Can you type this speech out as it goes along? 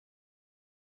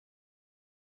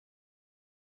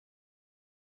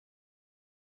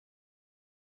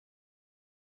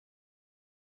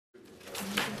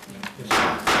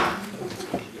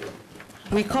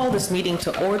We call this meeting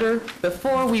to order.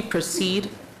 Before we proceed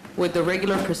with the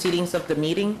regular proceedings of the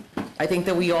meeting, I think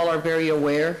that we all are very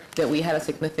aware that we had a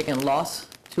significant loss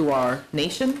to our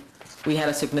nation. We had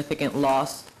a significant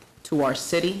loss to our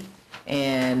city,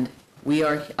 and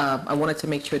I wanted to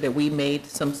make sure that we made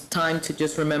some time to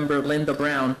just remember Linda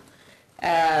Brown.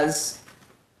 As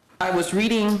I was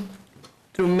reading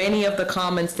through many of the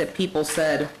comments that people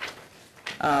said,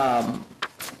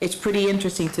 it's pretty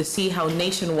interesting to see how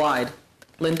nationwide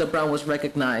Linda Brown was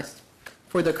recognized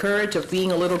for the courage of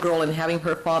being a little girl and having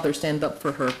her father stand up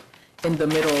for her in the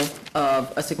middle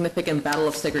of a significant battle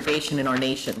of segregation in our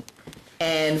nation.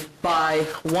 And by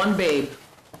one babe,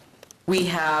 we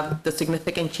have the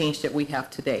significant change that we have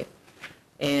today.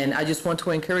 And I just want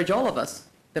to encourage all of us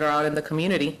that are out in the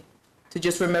community to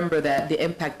just remember that the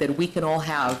impact that we can all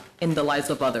have in the lives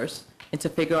of others, and to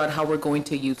figure out how we're going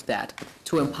to use that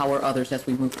to empower others as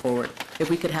we move forward. If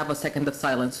we could have a second of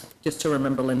silence just to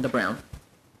remember Linda Brown.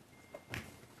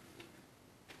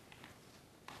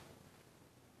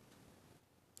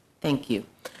 Thank you.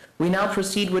 We now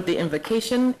proceed with the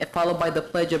invocation, followed by the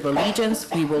Pledge of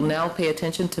Allegiance. We will now pay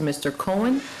attention to Mr.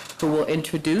 Cohen, who will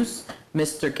introduce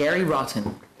Mr. Gary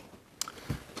Rotten.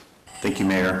 Thank you,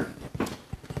 Mayor.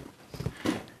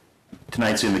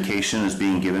 Tonight's invocation is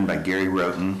being given by Gary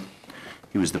Roten.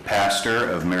 He was the pastor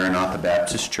of Maranatha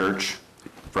Baptist Church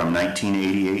from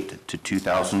 1988 to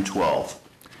 2012.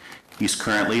 He's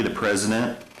currently the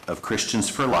president of Christians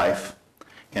for Life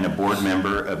and a board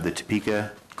member of the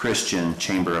Topeka Christian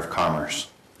Chamber of Commerce.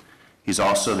 He's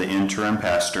also the interim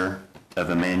pastor of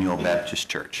Emmanuel Baptist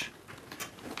Church.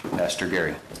 Pastor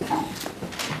Gary.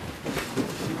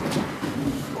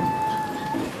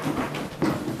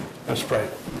 Let's pray.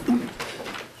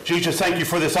 Jesus, thank you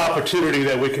for this opportunity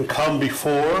that we can come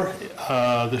before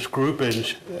this group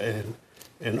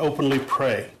and openly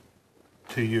pray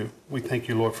to you. We thank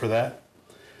you, Lord, for that.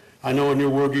 I know in your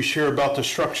word you share about the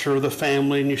structure of the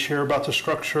family, and you share about the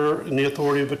structure and the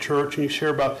authority of the church, and you share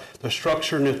about the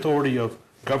structure and the authority of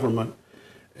government,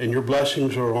 and your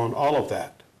blessings are on all of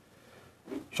that.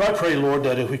 So I pray, Lord,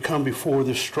 that if we come before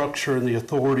this structure and the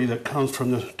authority that comes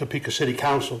from the Topeka City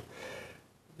Council,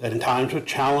 that in times of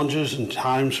challenges and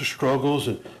times of struggles,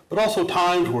 but also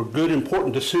times where good,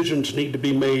 important decisions need to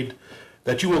be made,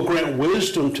 that you will grant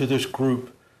wisdom to this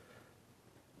group,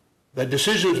 that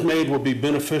decisions made will be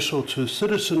beneficial to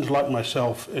citizens like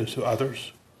myself and to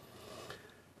others.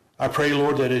 I pray,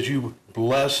 Lord, that as you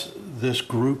bless this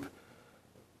group,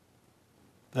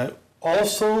 that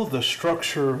also the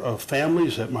structure of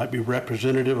families that might be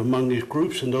representative among these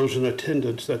groups and those in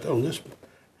attendance, that on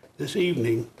this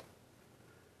evening,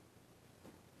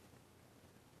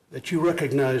 that you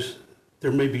recognize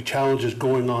there may be challenges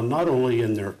going on not only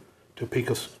in their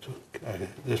Topeka,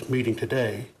 this meeting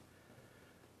today,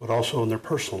 but also in their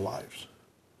personal lives.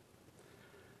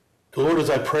 And Lord, as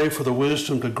I pray for the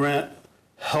wisdom to grant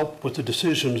help with the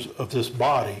decisions of this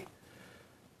body,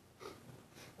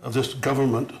 of this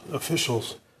government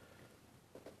officials,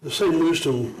 the same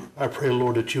wisdom I pray,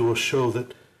 Lord, that you will show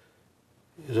that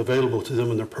is available to them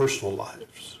in their personal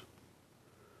lives.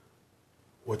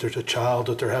 Whether it's a child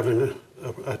that they're having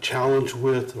a challenge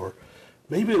with, or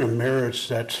maybe in a marriage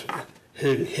that's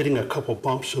hitting a couple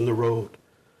bumps in the road,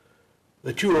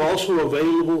 that you are also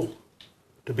available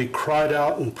to be cried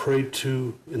out and prayed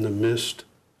to in the midst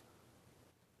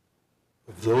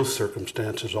of those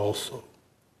circumstances also.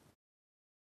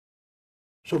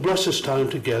 So bless this time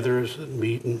together as a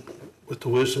meeting with the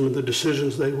wisdom and the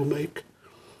decisions they will make.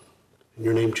 In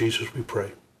your name, Jesus, we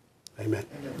pray. Amen.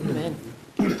 Amen.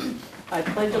 I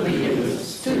pledge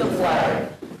allegiance to the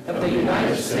flag of the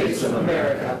United States of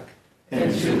America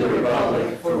and to the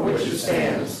republic for which it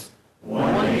stands,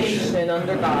 one nation and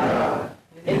under God,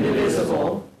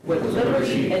 indivisible, with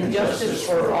liberty and justice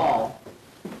for all.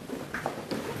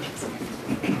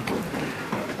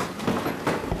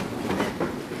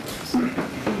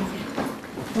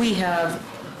 We have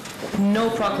no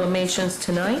proclamations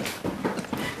tonight.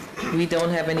 We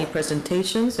don't have any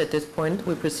presentations. At this point,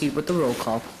 we proceed with the roll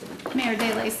call. Mayor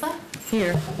De Lesa.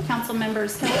 Here. Council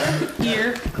members Hiller.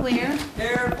 Here. Clear.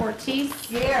 Here. Ortiz.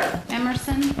 Here.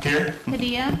 Emerson. Here.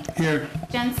 Padilla. Here.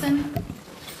 Jensen.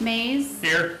 Mays.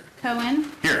 Here. Cohen.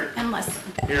 Here. And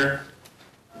Leslie. Here.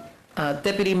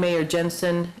 Deputy Mayor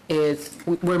Jensen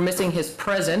we're missing his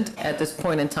present at this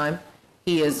point in time.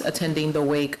 He is attending the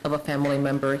wake of a family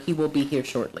member. He will be here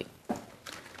shortly.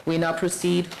 We now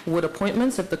proceed with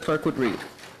appointments, if the clerk would read.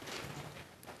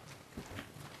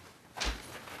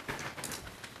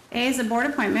 A is a board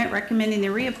appointment recommending the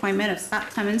reappointment of Scott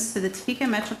Timmons to the Topeka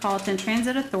Metropolitan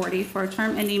Transit Authority for a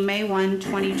term ending May 1,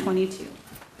 2022.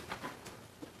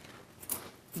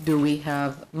 Do we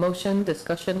have motion,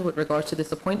 discussion with regards to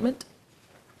this appointment?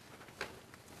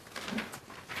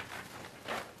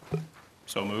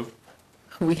 So moved.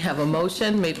 We have a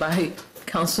motion made by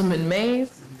Councilman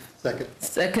Mays, Second.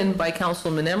 second by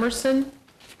Councilman Emerson.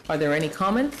 Are there any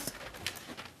comments?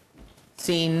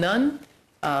 Seeing none,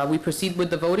 we proceed with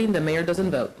the voting. The mayor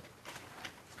doesn't vote.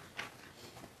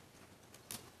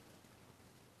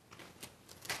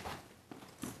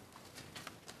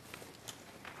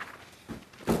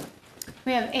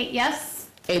 We have 8 yes.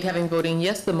 8 having voting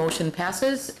yes, the motion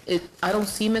passes. I don't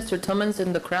see Mr. Timmons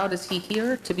in the crowd. Is he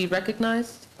here to be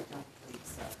recognized?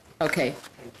 Okay.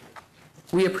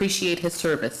 We appreciate his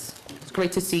service. It's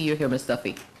great to see you here, Ms.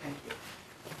 Duffy.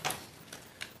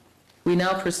 We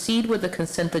now proceed with the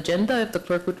consent agenda, if the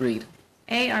clerk would read.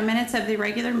 A are minutes of the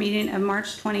regular meeting of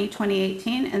March 20,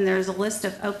 2018, and there's a list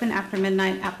of open after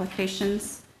midnight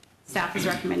applications. Staff is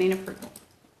recommending approval.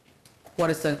 What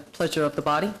is the pleasure of the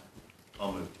body?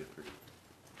 I'll move to approve.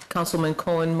 Councilman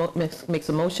Cohen makes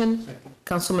a motion.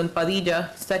 Councilman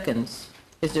Padilla seconds.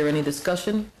 Is there any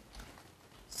discussion?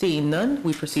 Seeing none,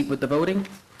 we proceed with the voting.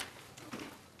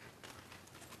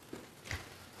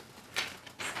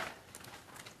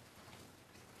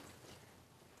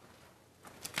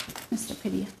 Mr.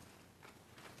 Padilla.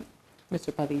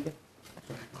 Mr. Padilla.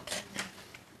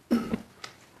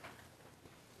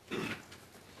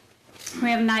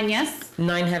 We have 9 yes.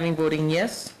 9 having voting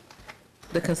yes,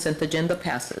 the consent agenda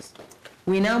passes.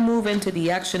 We now move into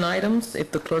the action items,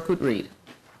 if the clerk would read.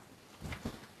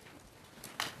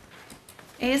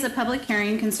 A is a public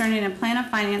hearing concerning a plan of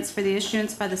finance for the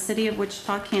issuance by the City of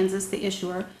Wichita, Kansas, the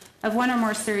issuer, of one or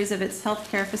more series of its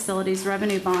healthcare facilities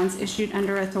revenue bonds issued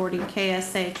under authority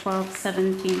KSA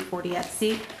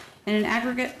 121740FC in an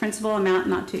aggregate principal amount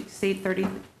not to exceed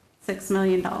 $36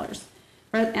 million.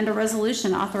 And a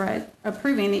resolution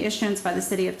approving the issuance by the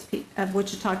City of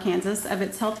Wichita, Kansas of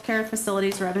its healthcare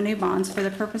facilities revenue bonds for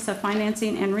the purpose of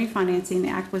financing and refinancing the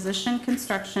acquisition,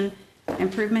 construction,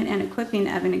 improvement, and equipping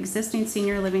of an existing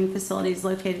senior living facilities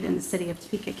located in the City of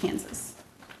Topeka, Kansas.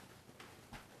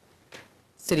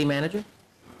 City manager?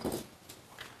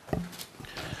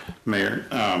 Mayor,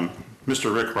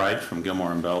 Mr. Rick Wright from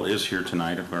Gilmore and Bell is here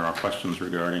tonight if there are questions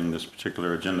regarding this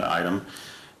particular agenda item.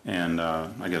 And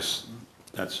I guess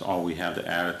that's all we have to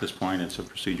add at this point. It's a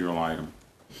procedural item.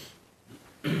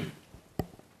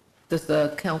 Does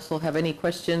the council have any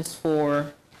questions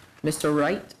for Mr.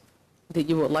 Wright that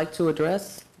you would like to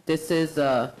address? This is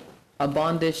a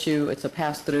bond issue. It's a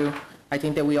pass-through. I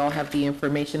think that we all have the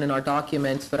information in our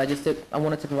documents, but I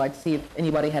wanted to provide, see if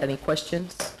anybody had any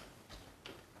questions.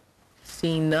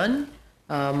 Seeing none,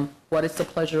 what is the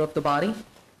pleasure of the body?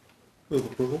 Move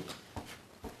approval.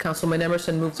 Councilman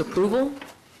Emerson moves approval.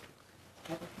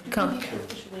 A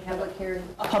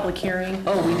public hearing.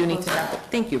 Oh, we do need to have,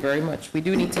 thank you very much. We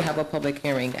do need to have a public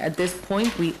hearing. At this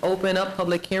point, we open up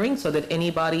public hearing so that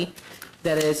anybody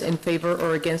that is in favor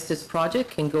or against this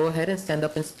project can go ahead and stand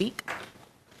up and speak.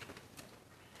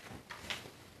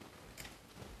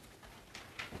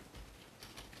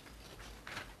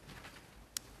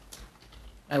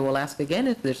 I will ask again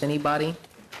if there's anybody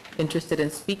interested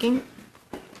in speaking.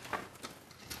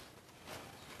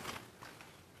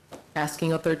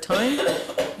 Asking a third time.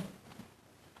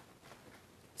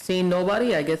 Seeing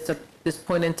nobody, I guess at this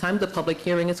point in time, the public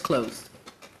hearing is closed.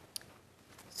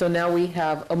 So now we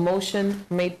have a motion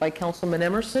made by Councilman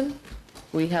Emerson.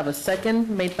 We have a second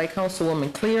made by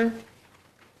Councilwoman Clear.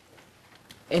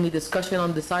 Any discussion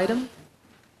on this item?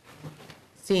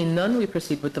 Seeing none, we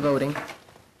proceed with the voting.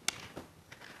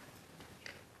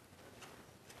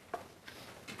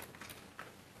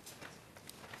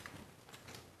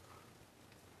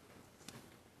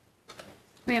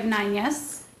 We have 9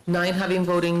 yes. 9 having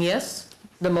voting yes,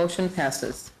 the motion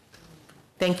passes.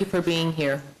 Thank you for being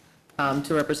here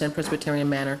to represent Presbyterian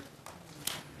Manor.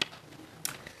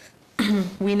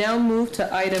 We now move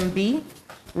to item B,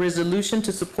 resolution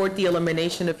to support the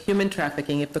elimination of human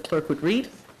trafficking. If the clerk would read.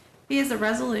 B is a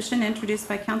resolution introduced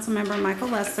by Councilmember Michael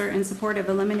Lesser in support of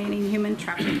eliminating human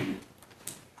trafficking.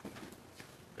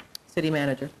 City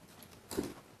manager.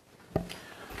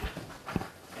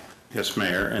 Yes,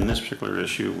 Mayor. In this particular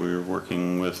issue, we're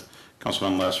working with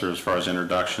Councilman Lesser as far as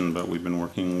introduction, but we've been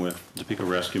working with Topeka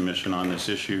Rescue Mission on this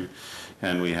issue,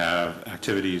 and we have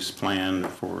activities planned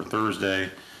for Thursday,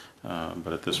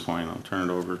 but at this point, I'll turn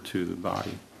it over to the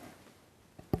body.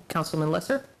 Councilman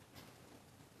Lesser.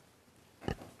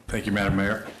 Thank you, Madam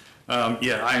Mayor.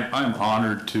 I'm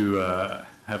honored to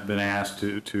have been asked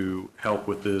to help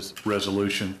with this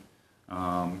resolution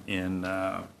in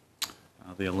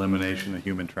the elimination of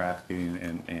human trafficking,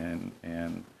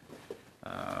 and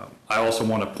I also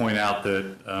want to point out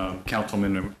that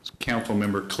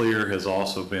Councilmember Clear has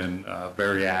also been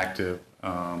very active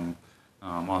on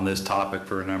this topic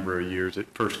for a number of years. It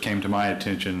first came to my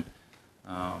attention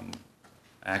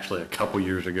actually a couple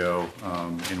years ago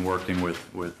in working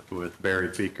with Barry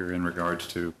Feeker in regards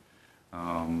to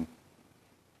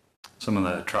some of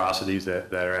the atrocities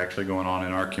that are actually going on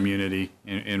in our community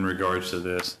in regards to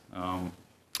this.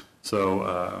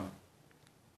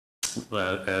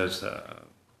 As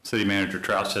City Manager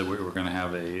Trout said, we were going to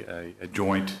have a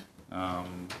joint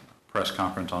press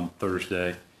conference on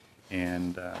Thursday,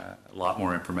 and a lot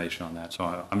more information on that.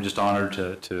 So I'm just honored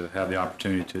to have the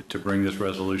opportunity to bring this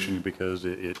resolution, because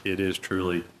it is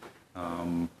truly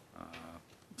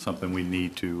something we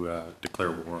need to declare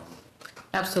war on.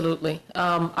 Absolutely.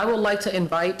 I would like to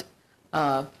invite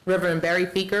Reverend Barry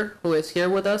Feeker, who is here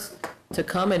with us, to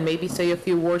come and maybe say a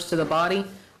few words to the body.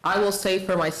 I will say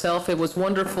for myself, it was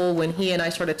wonderful when he and I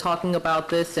started talking about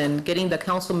this and getting the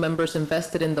council members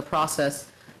invested in the process.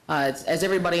 As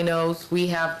everybody knows, we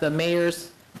have the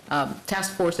mayor's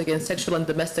task force against sexual and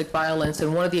domestic violence,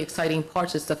 and one of the exciting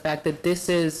parts is the fact that this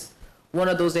is one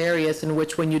of those areas in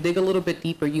which when you dig a little bit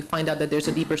deeper, you find out that there's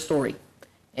a deeper story.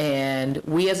 And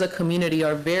we as a community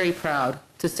are very proud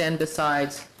to stand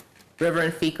beside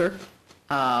Reverend Feeker,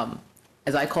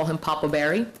 as I call him Papa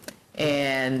Barry,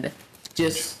 and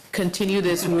just continue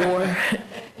this war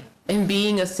and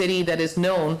being a city that is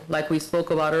known, like we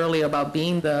spoke about earlier, about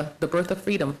being the birth of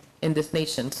freedom in this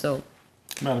nation. So,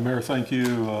 Madam Mayor, thank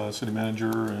you, City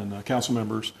Manager and council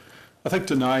members. I think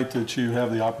tonight that you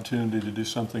have the opportunity to do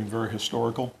something very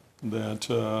historical,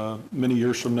 that many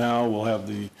years from now we'll have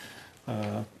the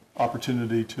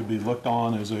opportunity to be looked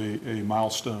on as a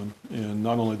milestone in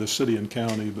not only the city and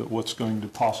county, but what's going to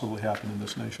possibly happen in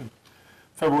this nation.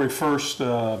 February 1st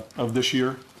of this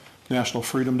year, National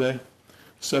Freedom Day,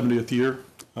 70th year,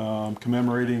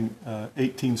 commemorating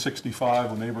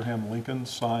 1865 when Abraham Lincoln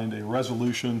signed a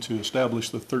resolution to establish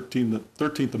the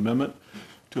 13th Amendment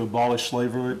to abolish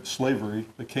slavery.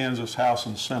 The Kansas House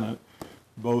and Senate,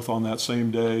 both on that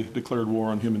same day, declared war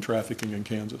on human trafficking in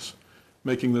Kansas,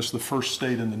 making this the first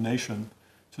state in the nation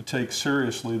to take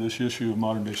seriously this issue of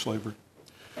modern-day slavery.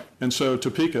 And so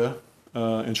Topeka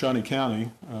in Shawnee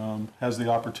County has the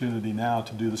opportunity now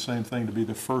to do the same thing, to be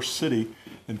the first city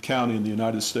and county in the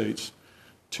United States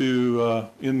to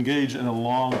engage in a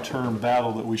long-term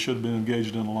battle that we should have been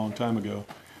engaged in a long time ago,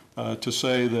 to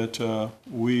say that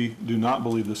we do not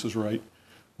believe this is right.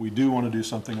 We do want to do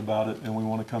something about it, and we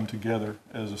want to come together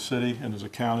as a city and as a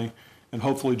county, and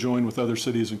hopefully join with other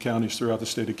cities and counties throughout the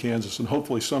state of Kansas, and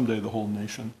hopefully someday the whole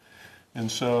nation. And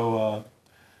so,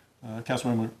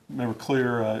 Councilmember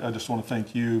Clear, I just want to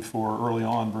thank you for early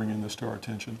on bringing this to our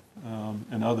attention,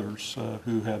 and others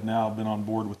who have now been on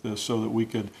board with this so that we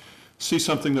could see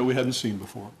something that we hadn't seen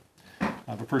before.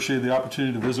 I've appreciated the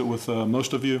opportunity to visit with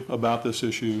most of you about this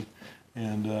issue,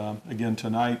 and again,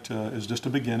 tonight is just a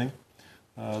beginning,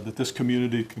 that this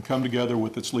community can come together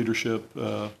with its leadership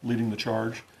leading the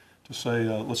charge to say,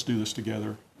 let's do this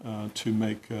together to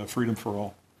make freedom for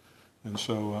all. And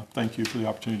so thank you for the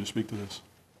opportunity to speak to this.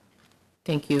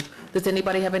 thank you. Does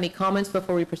anybody have any comments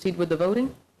before we proceed with the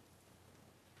voting?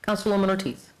 Councilwoman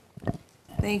Ortiz.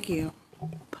 Thank you.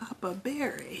 Papa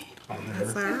Barry.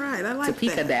 That's all right. I like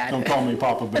Topeka that. Dad. Don't call me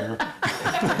Papa Bear.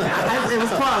 It was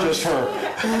close. Just her.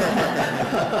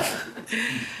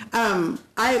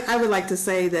 I would like to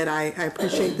say that I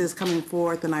appreciate this coming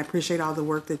forth, and I appreciate all the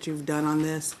work that you've done on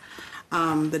this.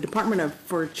 The Department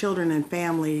for Children and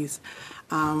Families,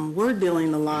 we're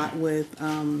dealing a lot with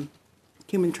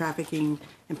human trafficking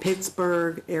in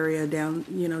Pittsburgh area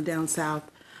down south.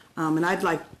 And I'd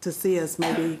like to see us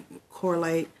maybe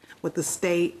correlate with the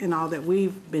state and all that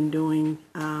we've been doing,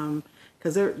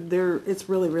 because it's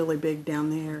really, really big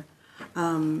down there.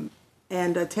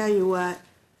 And I tell you what,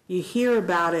 you hear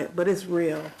about it, but it's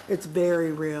real. It's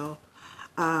very real.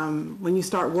 When you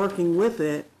start working with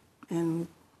it, and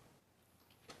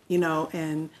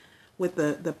and with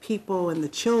the people and the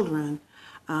children,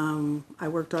 I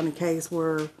worked on a case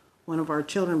where one of our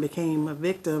children became a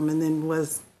victim and then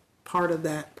was part of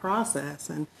that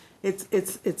process, and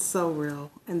it's so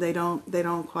real, and they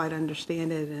don't quite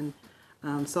understand it,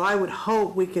 and so I would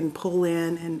hope we can pull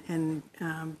in and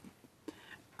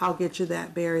I'll get you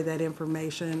that, Barry, that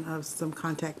information of some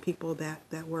contact people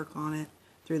that work on it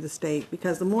through the state,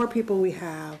 because the more people we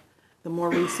have, the more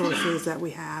resources that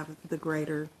we have, the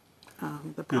greater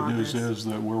the Good news progress. is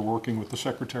that we're working with the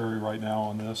secretary right now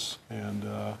on this and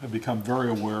have become very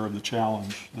aware of the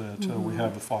challenge that we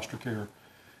have with foster care.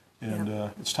 And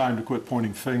it's time to quit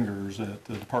pointing fingers at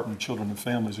the Department of Children and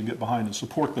Families and get behind and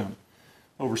support them.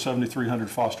 Over 7,300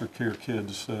 foster care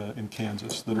kids in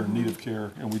Kansas that are in need of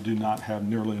care, and we do not have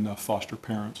nearly enough foster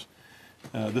parents.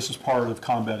 This is part of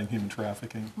combating human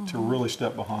trafficking, to really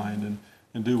step behind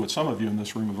and do what some of you in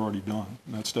this room have already done,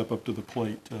 and that's step up to the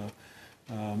plate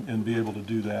and be able to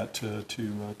do that to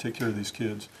take care of these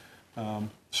kids.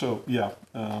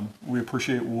 We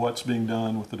appreciate what's being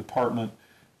done with the department,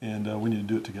 and we need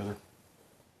to do it together.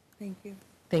 Thank you.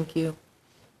 Thank you.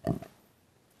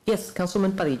 Yes,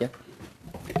 Councilman Padilla.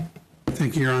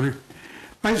 Thank you, Your Honor.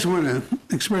 I just want to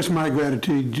express my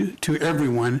gratitude to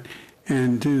everyone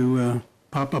and to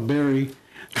Papa Barry.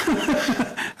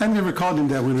 I never called him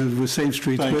that when I was with Safe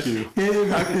Streets. Thank but you.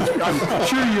 I'm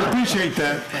sure you appreciate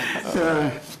that.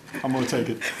 I'm going to take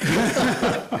it.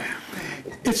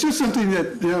 It's just something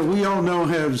that we all know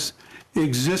has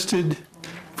existed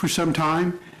for some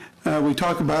time. We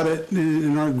talk about it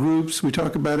in our groups. We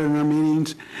talk about it in our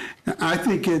meetings. I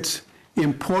think it's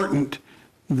important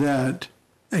that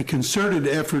a concerted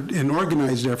effort, an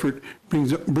organized effort,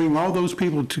 bring all those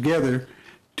people together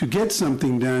to get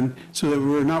something done so that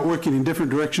we're not working in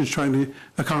different directions trying to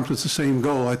accomplish the same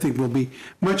goal. I think we'll be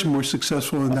much more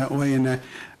successful in that way, and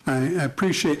I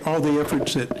appreciate all the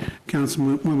efforts that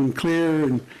Councilwoman Clear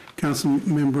and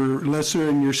Councilmember Lesser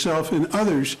and yourself and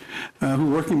others who are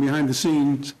working behind the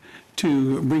scenes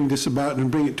to bring this about and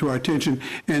bring it to our attention,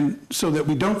 and so that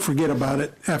we don't forget about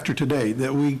it after today,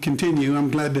 that we continue.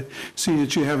 I'm glad to see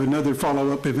that you have another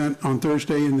follow-up event on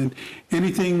Thursday, and then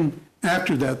anything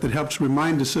after that that helps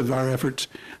remind us of our efforts,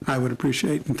 I would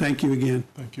appreciate, and thank you again.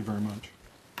 Thank you very much.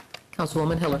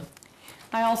 Councilwoman Hiller.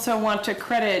 I also want to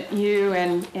credit you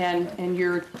and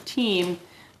your team.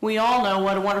 We all know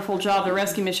what a wonderful job the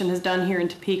Rescue Mission has done here in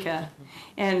Topeka.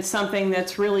 And something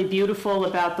that's really beautiful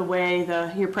about the way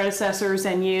your predecessors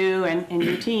and you and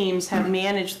your teams have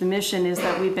managed the mission is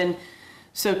that we've been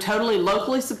so totally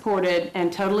locally supported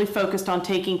and totally focused on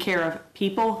taking care of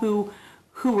people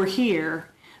who were here,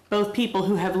 both people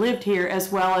who have lived here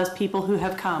as well as people who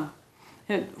have come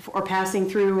or passing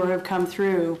through or have come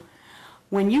through.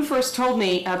 When you first told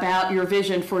me about your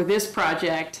vision for this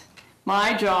project,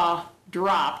 my jaw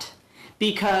dropped,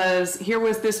 because here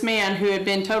was this man who had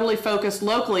been totally focused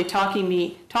locally talking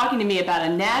to me about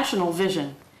a national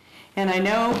vision. And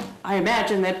I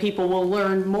imagine that people will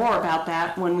learn more about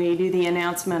that when we do the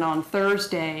announcement on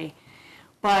Thursday.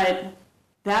 But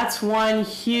that's one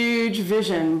huge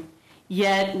vision.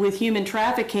 Yet with human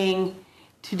trafficking,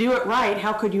 to do it right,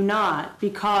 how could you not?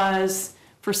 Because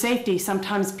for safety,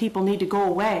 sometimes people need to go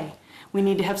away. We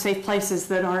need to have safe places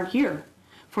that aren't here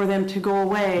for them to go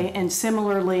away. And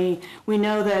similarly, we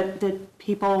know that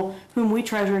people whom we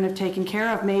treasure and have taken care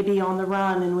of may be on the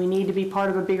run, and we need to be part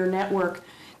of a bigger network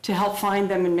to help find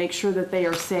them and make sure that they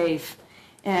are safe.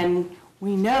 And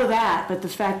we know that, but the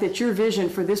fact that your vision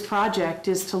for this project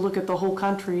is to look at the whole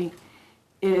country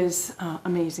is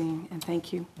amazing, and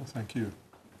thank you. Well, thank you.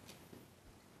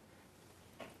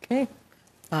 Okay.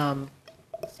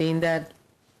 Seeing that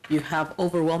you have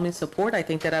overwhelming support, I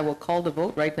think that I will call the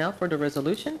vote right now for the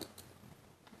resolution.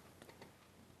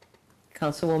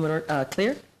 Councilwoman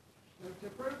Clear? Move to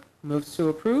approve. Moves to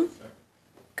approve.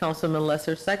 Councilman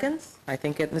Lesser seconds. I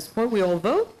think at this point we all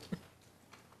vote.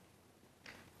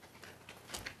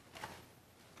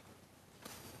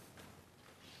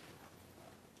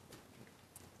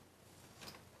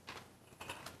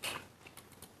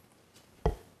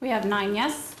 We have 9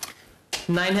 yes.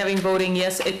 9 having voting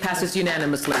yes, it passes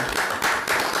unanimously.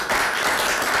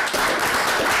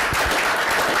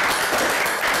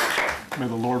 May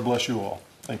the Lord bless you all.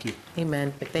 Thank you.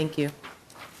 Amen. Thank you.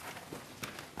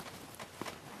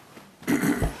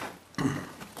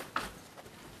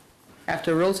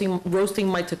 After roasting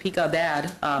my Topeka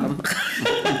dad,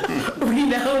 we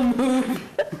now move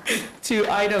to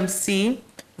item C,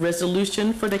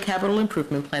 resolution for the capital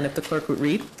improvement plan, if the clerk would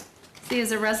read. C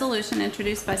is a resolution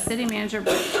introduced by City Manager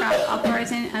Brooke Trout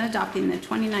authorizing and adopting the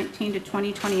 2019 to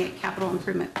 2028 capital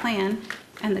improvement plan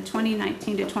and the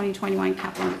 2019 to 2021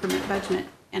 capital improvement budget,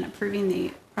 and approving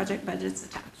the project budgets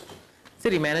attached.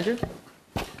 City Manager.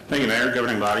 Thank you, Mayor,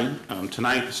 governing body.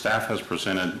 Tonight, the staff has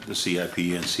presented the CIP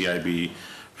and CIB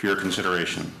for your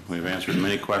consideration. We've answered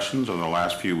many questions over the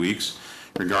last few weeks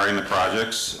regarding the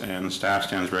projects, and staff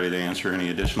stands ready to answer any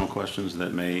additional questions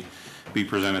that may be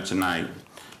presented tonight.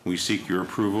 We seek your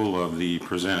approval of the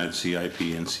presented CIP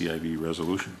and CIB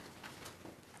resolution.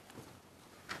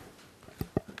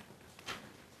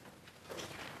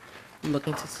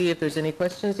 Looking to see if there's any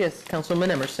questions. Yes,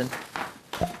 Councilman Emerson.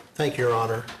 Thank you, Your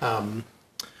Honor.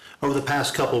 Over the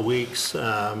past couple of weeks,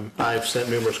 I've sent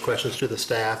numerous questions to the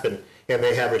staff, and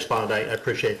they have responded. I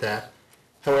appreciate that.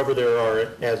 However, there are,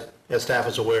 as staff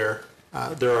is aware,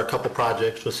 there are a couple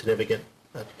projects with significant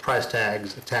price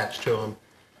tags attached to them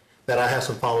that I have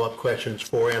some follow-up questions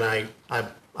for, and I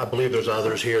believe there's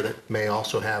others here that may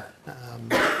also have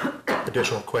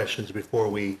additional questions before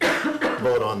we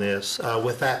vote on this.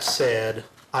 With that said,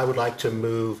 I would like to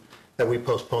move that we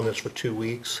postpone this for 2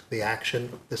 weeks, this action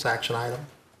item,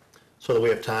 so that we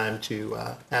have time to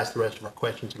ask the rest of our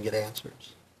questions and get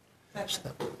answers.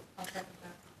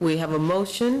 We have a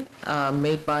motion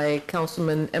made by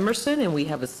Councilman Emerson, and we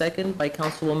have a second by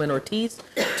Councilwoman Ortiz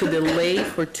to delay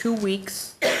for 2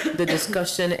 weeks the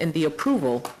discussion and the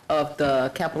approval of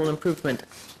the capital improvement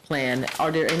plan.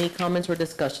 Are there any comments or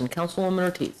discussion? Councilwoman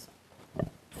Ortiz.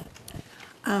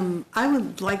 I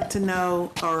would like to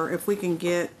know, or if we can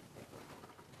get,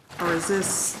 or is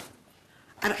this,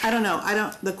 I don't know,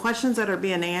 the questions that are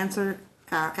being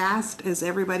asked, is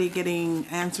everybody getting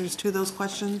answers to those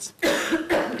questions?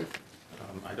 I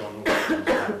don't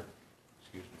know.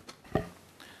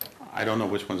 I don't know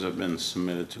which ones have been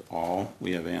submitted to all.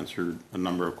 We have answered a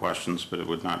number of questions, but it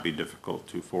would not be difficult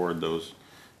to forward those.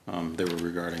 They were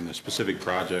regarding the specific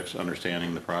projects,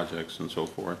 understanding the projects, and so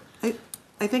forth. I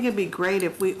think it'd be great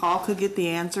if we all could get the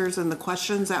answers and the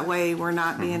questions. That way we're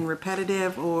not being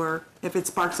repetitive, or if it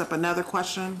sparks up another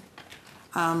question.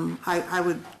 I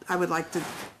would like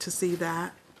to see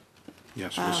that.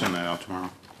 Yes, we'll send that out tomorrow.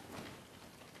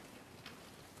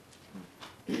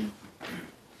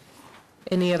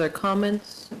 Any other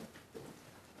comments?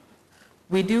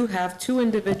 We do have 2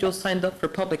 individuals signed up for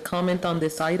public comment on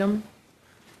this item.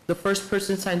 The first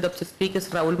person signed up to speak is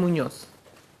Raul Munoz.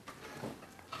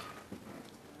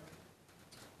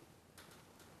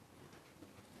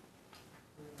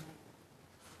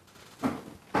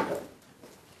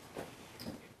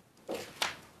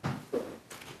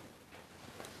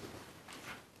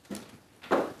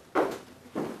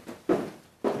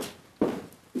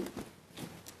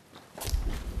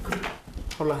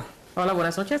 Hola. Hola,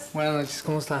 buenas noches. Buenas noches,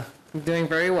 ¿cómo está? Doing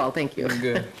very well, thank you.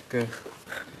 Good, good.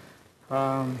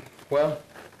 My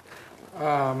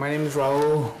name is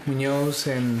Raul Munoz,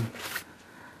 and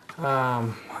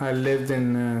I lived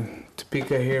in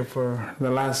Topeka here for the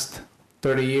last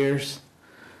 30 years.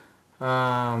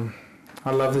 I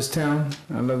love this town,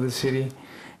 I love the city,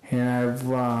 and I've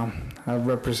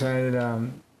represented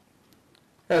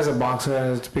as a boxer,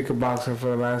 as a Topeka boxer for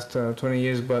the last 20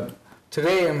 years, but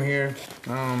today I'm here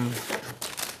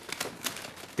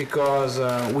because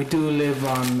we do live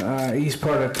on east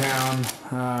part of town,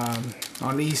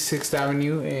 on East 6th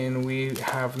Avenue, and we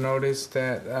have noticed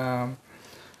that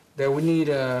that we need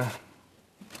a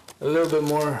little bit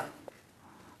more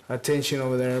attention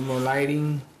over there, more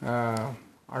lighting.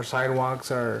 Our sidewalks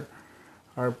are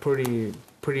pretty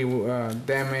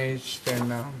damaged,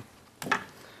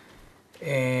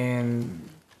 and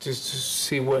just to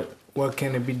see what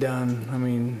can it be done. I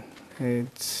mean,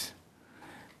 it's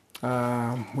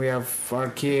we have our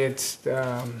kids,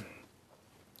 they're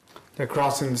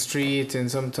crossing the street,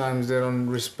 and sometimes they don't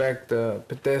respect the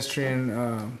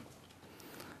pedestrian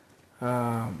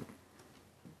the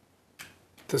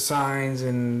signs,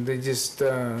 and they just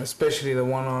especially the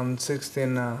one on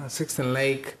 6th and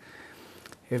Lake.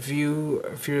 If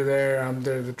you're there,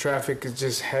 the traffic is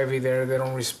just heavy there. They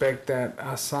don't respect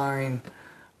that sign.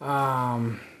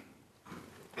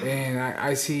 And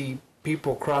I see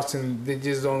people crossing, they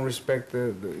just don't respect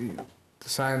the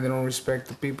sign, they don't respect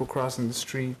the people crossing the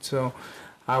street. So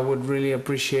I would really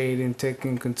appreciate and take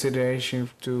in consideration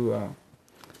to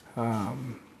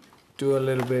do a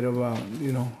little bit about,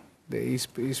 the east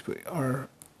our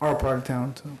part of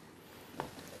town.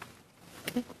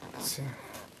 So.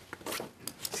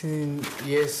 Sí,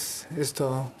 yes, es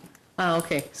todo. Ah,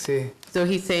 okay. Sí. So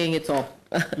he's saying it's all.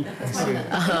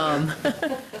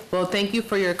 Well, thank you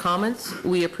for your comments.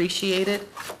 We appreciate it.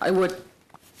 I would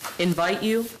invite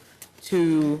you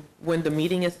to, when the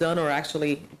meeting is done, or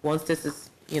actually once this is,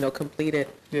 completed,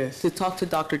 yes, to talk to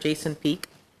Dr. Jason Peak.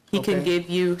 He can give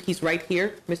you, he's right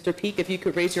here, Mr. Peak, if you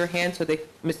could raise your hand so that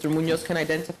Mr. Munoz can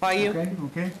identify you.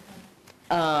 Okay.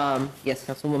 Yes,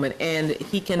 Councilwoman, and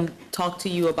he can talk to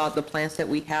you about the plans that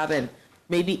we have, and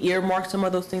maybe earmark some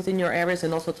of those things in your areas,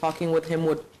 and also talking with him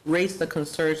would raise the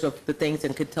concerns of the things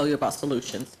and could tell you about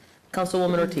solutions.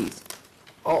 Councilwoman Ortiz.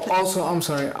 Also, I'm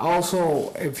sorry,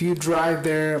 also, if you drive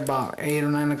there about 8 or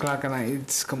 9 o'clock at night,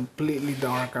 it's completely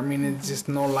dark. I mean, it's just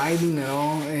no lighting at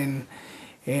all, and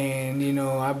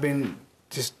I've been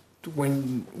just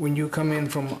when you come in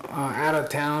from out of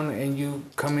town and you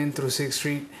come in through 6th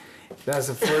Street, that's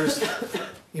the first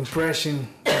impression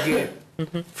you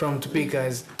get from Topeka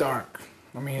is dark.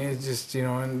 I mean, it's just, you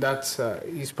know, and that's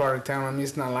east part of town. I mean,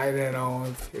 it's not lighted at all.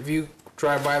 If you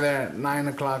drive by there at 9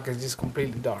 o'clock, it's just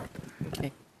completely dark.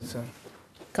 Okay. So,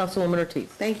 Councilwoman Ortiz.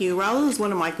 Thank you. Raul is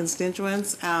one of my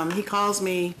constituents. He calls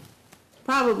me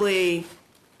probably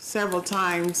several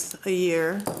times a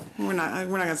year. We're not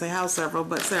gonna say how several,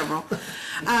 but several.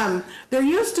 There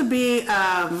used to be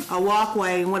a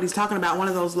walkway, and what he's talking about, one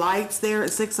of those lights there at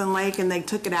 6th and Lake, and they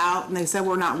took it out, and they said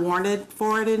we're not warranted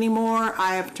for it anymore.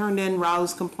 I have turned in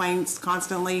Raul's complaints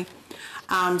constantly.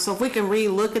 So if we can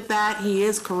re-look at that, he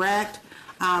is correct.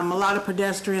 A lot of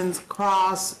pedestrians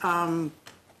cross from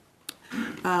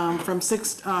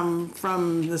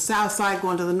the south side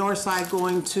going to the north side,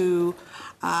 going to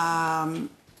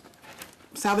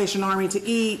Salvation Army to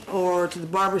eat or to the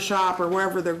barber shop or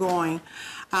wherever they're going.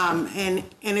 And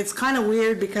it's kind of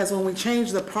weird because when we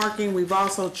changed the parking, we've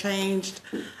also changed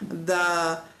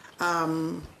the,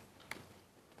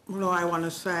 what do I want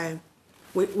to say?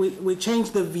 We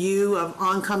changed the view of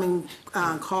oncoming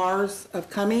cars of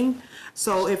coming.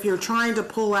 So if you're trying to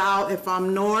pull out, if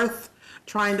I'm north,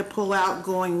 trying to pull out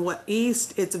going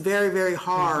east, it's very, very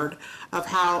hard of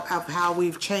how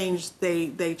we've changed.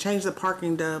 They changed the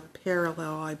parking to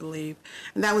parallel, I believe,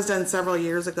 and that was done several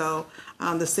years ago.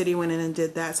 The city went in and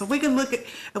did that. So if we could look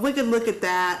at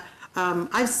that,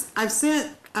 I've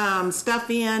sent stuff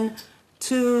in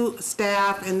to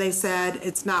staff, and they said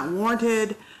it's not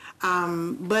warranted.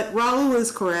 But Raul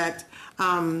is correct.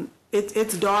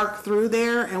 It's dark through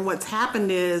there, and what's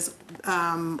happened is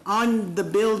on the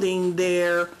building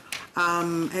there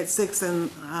at 6th and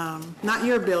not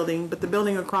your building, but the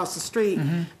building across the street,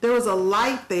 there was a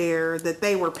light there that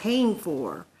they were paying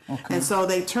for, and so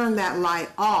they turned that light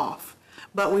off.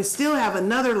 But we still have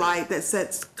another light that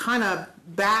sits kind of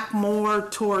back more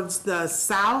towards the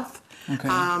south,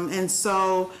 and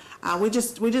so. We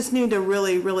just need to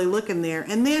really look in there.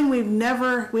 And then we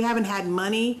haven't had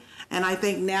money, and I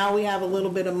think now we have a little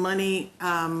bit of money,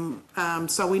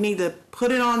 so we need to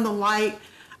put it on the light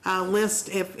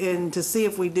list to see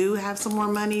if we do have some more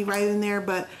money right in there.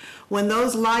 But when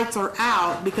those lights are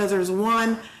out, because there's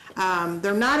one,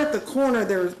 they're not at the corner.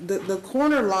 There's the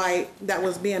corner light that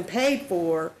was being paid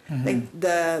for.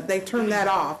 They turned that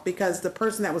off because the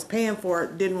person that was paying for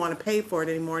it didn't want to pay for it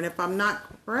anymore. And if I'm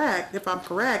correct,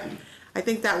 I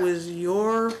think that was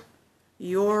your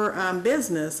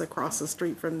business across the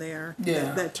street from there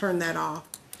that turned that off.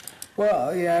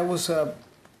 well, yeah, it was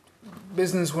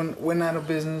business went out of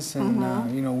business,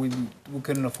 and you know, we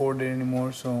couldn't afford it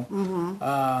anymore. So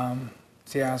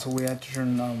so we had to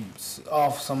turn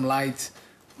off some lights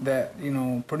that, you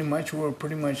know, pretty much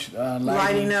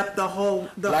lighting up the whole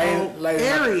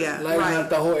area, lighting up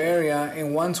the whole area.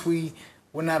 And once we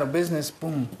went out of business,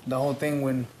 boom, the whole thing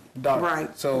went dark.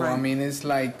 Right. So I mean, it's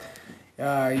like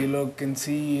you look and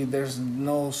see there's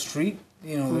no street,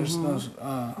 you know, there's no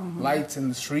lights in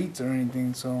the streets or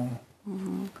anything. So.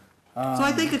 So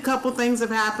I think a couple things have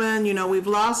happened. You know, we've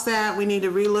lost that. We need to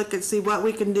relook and see what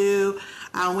we can do.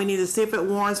 We need to see if it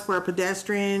warrants for a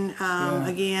pedestrian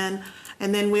again.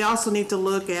 And then we also need to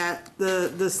look at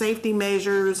the safety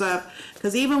measures of,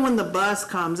 because even when the bus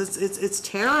comes, it's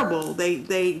terrible.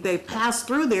 They pass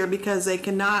through there because they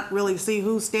cannot really see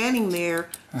who's standing there,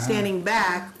 standing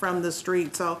back from the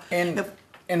street. So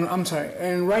and I'm sorry.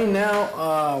 And right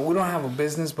now we don't have a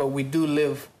business, but we do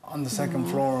live on the second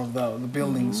floor of the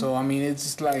building. So I mean, it's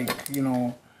just like, you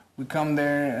know, we come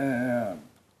there,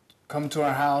 come to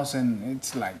our house, and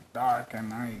it's like dark at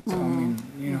night. So I mean,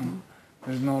 you know,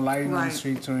 there's no lighting on the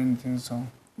streets or anything. So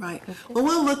right. Well,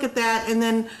 we'll look at that. And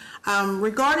then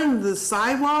regarding the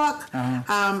sidewalk,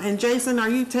 and Jason, are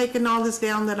you taking all this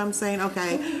down that I'm saying?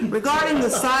 Okay. Regarding the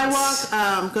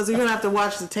sidewalk, because you're gonna have to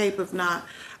watch the tape if not.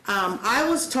 I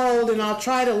was told, and I'll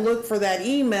try to look for that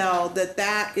email,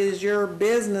 that is your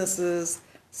business's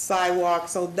sidewalk,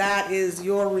 so that is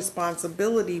your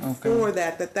responsibility for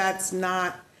that. That's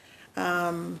not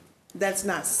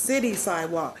city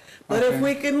sidewalk. But if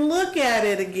we can look at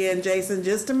it again, Jason,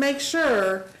 just to make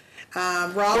sure,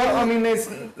 well, I mean, it's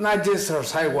not just our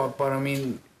sidewalk, but I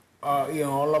mean, you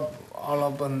know, all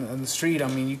up on the street. I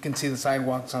mean, you can see the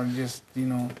sidewalks are just, you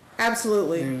know.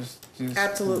 Absolutely.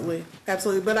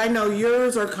 Absolutely. But I know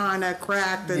yours are kind of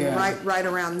cracked and right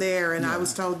around there, and I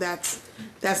was told that's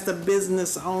the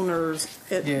business owners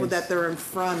that they're in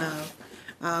front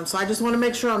of. So I just want to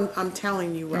make sure I'm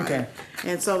telling you right. Okay.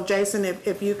 And so Jason,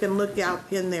 if you can look out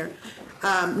in there.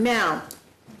 Now,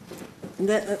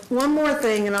 one more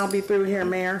thing, and I'll be through here,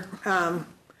 Mayor.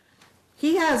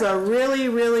 he has a really,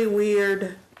 really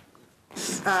weird,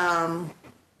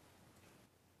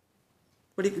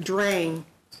 drain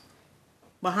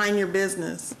behind your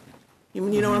business. You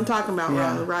know what I'm talking about,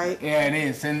 Ronald, right? Yeah, it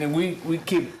is, and then we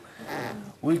keep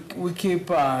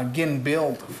getting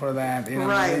billed for that. You know?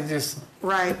 Right. It just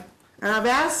Right. And I've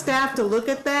asked staff to look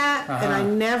at that, and I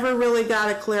never really got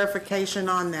a clarification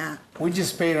on that. we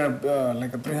just paid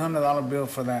like a $300 bill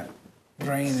for that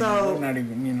drain. So- and we're not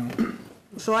even,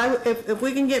 So if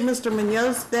we can get Mr.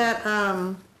 Munoz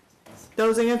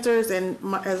those answers, and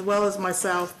as well as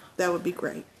myself, that would be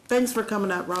great. Thanks for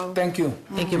coming up, Ron. Thank you.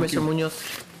 Thank you, Mr. Munoz.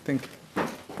 Thank you.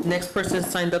 Next person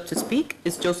signed up to speak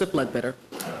is Joseph Ledbetter.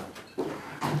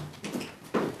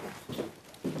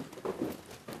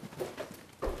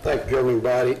 Thank you, governing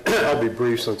body. I'll be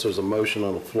brief since there's a motion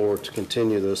on the floor to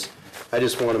continue this. I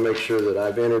just want to make sure that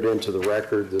I've entered into the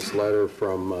record this letter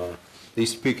from the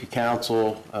East Topeka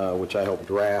Council, which I helped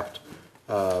draft.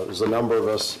 There's a number of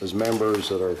us as members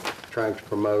that are trying to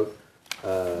promote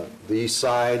the east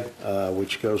side,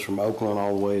 which goes from Oakland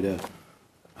all the way to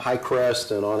High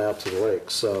Crest and on out to the lake.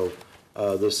 So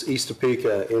this East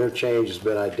Topeka interchange has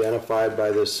been identified by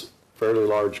this fairly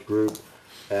large group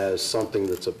as something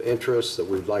that's of interest that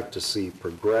we'd like to see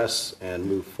progress and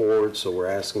move forward. So we're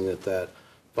asking that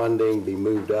funding be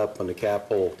moved up on the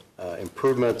capital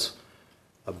improvements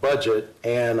budget.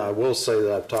 And I will say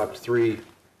that I've talked to three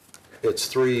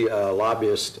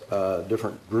lobbyist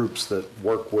different groups that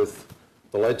work with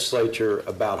the legislature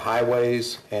about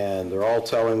highways, and they're all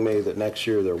telling me that next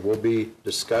year there will be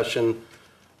discussion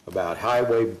about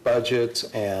highway budgets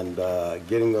and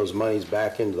getting those monies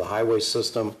back into the highway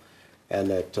system, and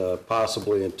that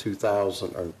possibly in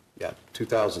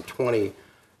 2020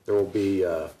 there will be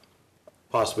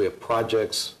possibly a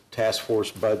projects task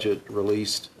force budget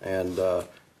released, and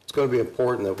it's going to be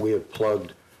important that we have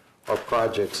plugged our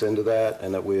projects into that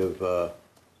and that we have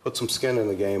put some skin in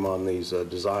the game on these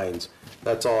designs.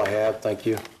 That's all I have. Thank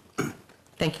you.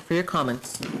 Thank you for your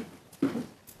comments.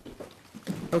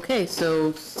 Okay,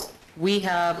 so we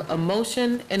have a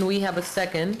motion and we have a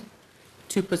second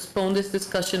to postpone this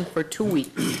discussion for 2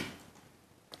 weeks.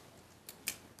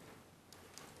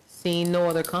 Seeing no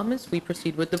other comments, we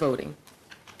proceed with the voting.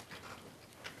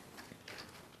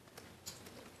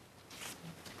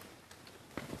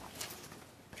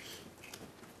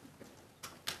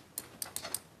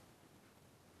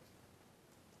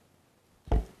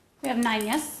 We have 9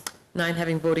 yes. 9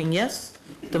 having voting yes,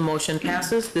 the motion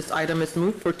passes. This item is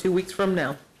moved for 2 weeks from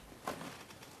now.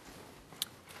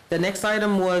 The next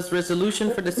item was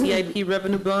resolution for the CIP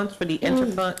revenue bonds for the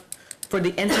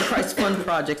enterprise fund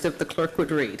projects, if the clerk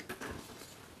would read.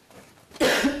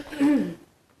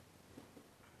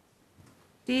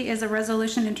 D is a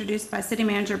resolution introduced by City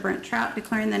Manager Brent Trout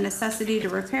declaring the necessity to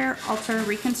repair, alter,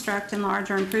 reconstruct,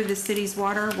 enlarge, or improve the city's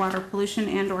water pollution,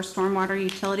 and/or stormwater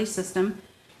utility system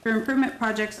through improvement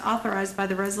projects authorized by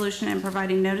the resolution and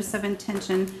providing notice of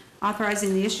intention,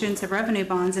 authorizing the issuance of revenue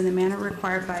bonds in the manner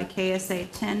required by KSA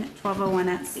 10-1201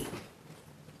 at C.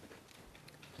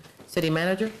 City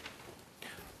Manager?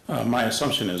 My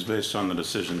assumption is, based on the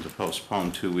decision to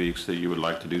postpone 2 weeks, that you would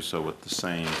like to do so with the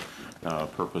same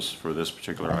purpose for this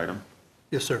particular item?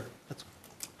 Yes, sir.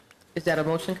 Is that a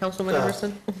motion, Councilman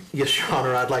Emerson? Yes, Your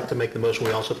Honor, I'd like to make the motion.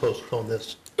 We also postpone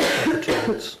this for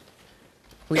 2 weeks.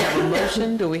 We have a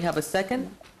motion. Do we have a second?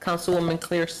 Councilwoman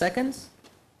Clear seconds.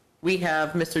 We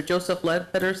have Mr. Joseph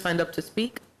Ledbetter signed up to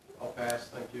speak. I'll pass.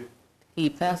 Thank you. He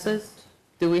passes.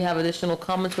 Do we have additional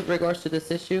comments with regards to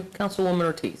this issue? Councilwoman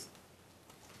Ortiz.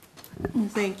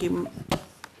 Thank you,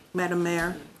 Madam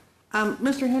Mayor.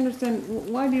 Mr. Henderson,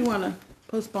 why do you want to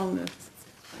postpone this?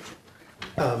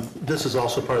 This is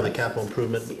also part of the capital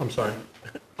improvement. I'm sorry,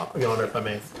 Your Honor, if I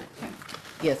may.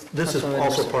 Yes. This is Councilwoman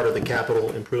also Emerson. part of the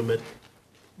capital improvement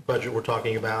budget we're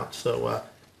talking about. So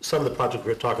some of the projects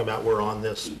we're talking about were on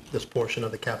this portion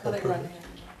of the capital improvement.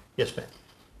 Yes, ma'am.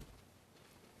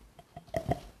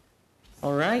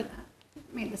 All right.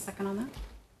 Made the second on that.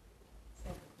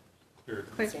 Clear.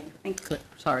 Thank you.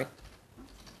 Sorry.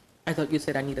 I thought you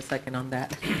said I need a second on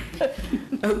that.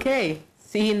 Okay,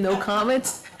 seeing no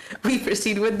comments, we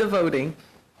proceed with the voting.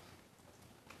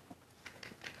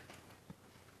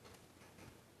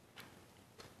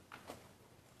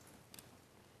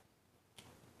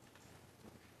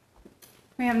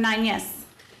 We have 9 yes.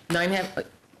 9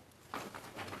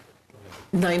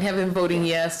 having voting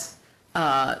yes,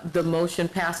 the motion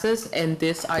passes, and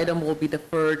this item will be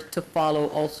deferred to follow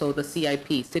also the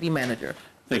CIP. City Manager.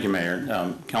 Thank you, Mayor.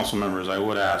 Council members, I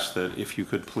would ask that if you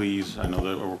could please, I know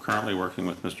that we're currently working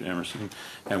with Mr. Emerson,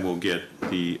 and we'll get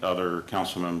the other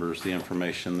council members the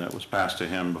information that was passed to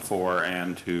him before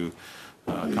and to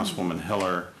Councilwoman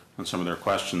Hiller on some of their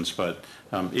questions. But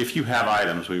if you have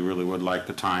items, we really would like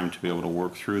the time to be able to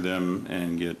work through them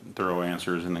and get thorough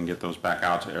answers and then get those back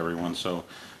out to everyone. So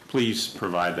please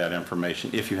provide that information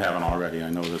if you haven't already. I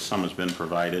know that some has been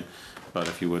provided, but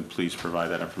if you would, please provide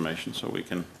that information so we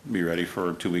can be ready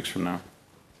for 2 weeks from now.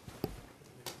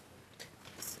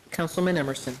 Councilman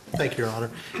Emerson. Thank you, Your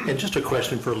Honor. And just a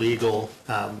question for legal.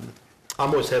 I'm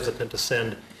always hesitant to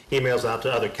send emails out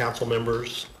to other council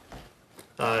members,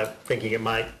 thinking it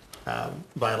might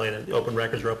violate the Open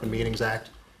Records or Open Meetings Act.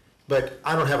 But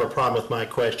I don't have a problem with my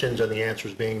questions and the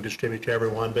answers being distributed to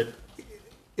everyone, but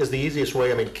is the easiest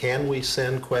way, I mean, can we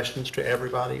send questions to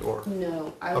everybody, or?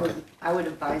 No, I Okay. would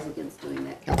advise against doing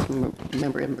that,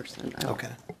 Councilmember Emerson. Okay.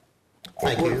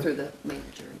 Thank you. Work through the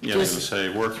manager. Yeah, I was going to say,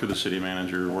 work through the city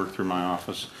manager, work through my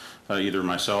office, either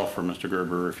myself or Mr.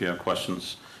 Gerber if you have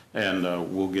questions, and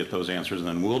we'll get those answers, and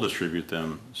then we'll distribute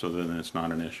them so then it's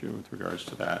not an issue with regards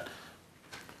to that.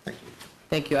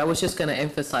 Thank you. I was just going to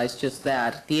emphasize just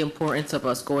that, the importance of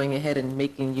us going ahead and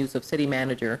making use of city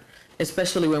manager,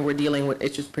 especially when we're dealing with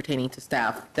issues pertaining to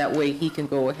staff. That way he can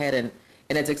go ahead and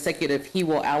as executive, he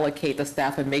will allocate the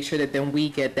staff and make sure that then we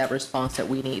get that response that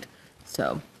we need.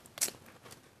 So,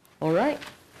 all right.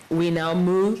 We now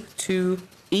move to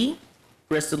E,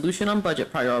 resolution on budget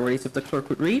priorities. If the clerk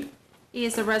would read. E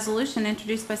is a resolution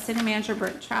introduced by City Manager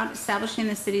Brett Trout establishing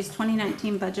the city's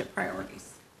 2019 budget priorities.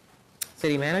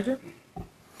 City Manager.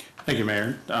 Thank you,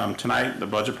 Mayor. Tonight, the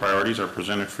budget priorities are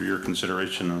presented for your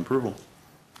consideration and approval.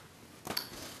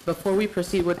 Before we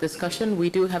proceed with discussion,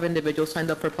 we do have individuals signed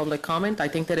up for public comment. I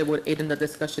think that it would aid in the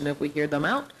discussion if we hear them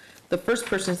out. The first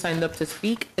person signed up to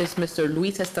speak is Mr.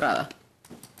 Luis Estrada.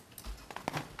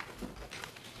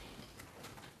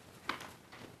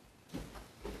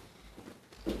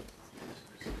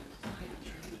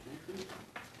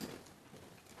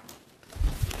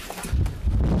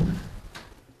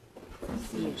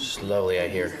 Slowly, I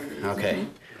hear. Okay.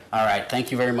 All right.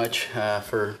 Thank you very much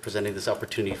for presenting this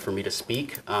opportunity for me to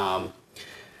speak.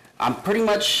 I'm pretty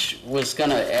much was going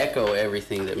to echo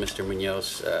everything that Mr.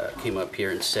 Munoz came up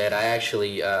here and said. I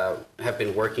actually have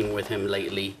been working with him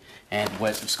lately, and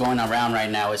what's going around right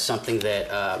now is something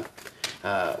that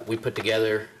we put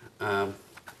together.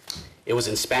 It was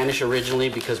in Spanish originally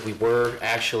because we were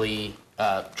actually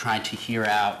trying to hear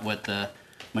out what the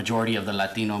majority of the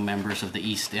Latino members of the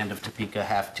East End of Topeka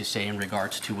have to say in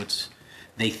regards to what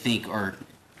they think or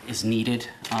is needed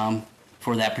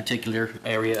for that particular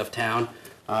area of town.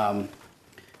 On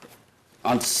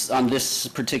this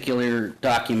particular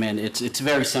document, it's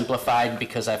very simplified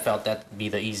because I felt that'd be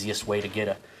the easiest way to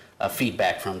get a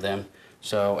feedback from them.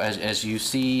 So as you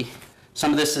see,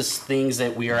 some of this is things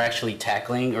that we are actually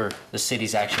tackling, or the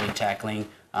city's actually tackling.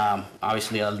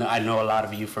 Obviously, I know a lot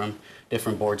of you from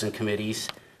different boards and committees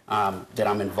that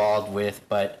I'm involved with,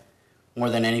 but more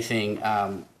than anything,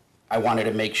 I wanted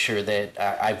to make sure that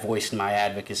I voiced my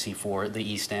advocacy for the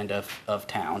East End of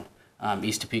town.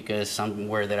 East Topeka is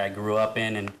somewhere that I grew up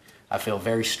in, and I feel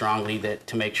very strongly that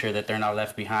to make sure that they're not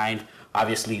left behind.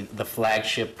 Obviously, the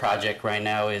flagship project right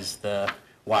now is the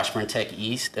Washburn Tech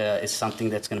East. Is something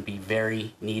that's going to be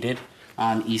very needed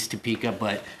on East Topeka,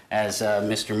 but as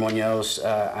Mr. Munoz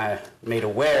made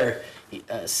aware,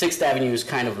 6th Avenue is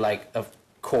kind of like a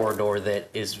corridor that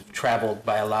is traveled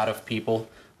by a lot of people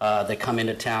that come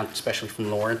into town, especially from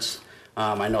Lawrence.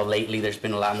 I know lately there's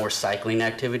been a lot more cycling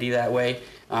activity that way,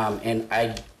 and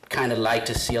I'd kind of like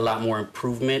to see a lot more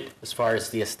improvement as far as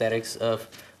the aesthetics of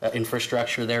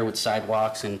infrastructure there with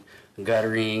sidewalks and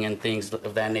guttering and things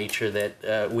of that nature,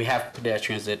 that we have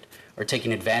pedestrians that are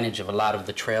taking advantage of a lot of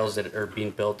the trails that are being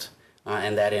built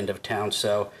in that end of town.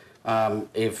 So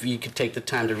if you could take the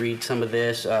time to read some of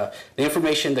this. The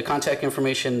information, the contact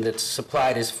information that's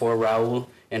supplied is for Raul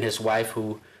and his wife,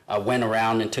 who went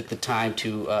around and took the time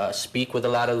to speak with a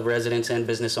lot of the residents and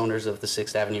business owners of the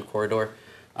 6th Avenue corridor.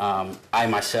 I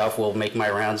myself will make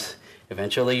my rounds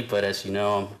eventually, but as you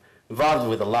know, I'm involved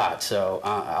with a lot, so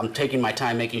I'm taking my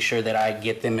time making sure that I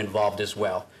get them involved as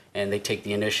well, and they take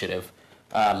the initiative.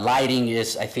 Lighting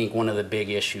is, I think, one of the big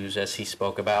issues, as he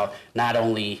spoke about, not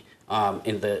only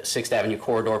in the 6th Avenue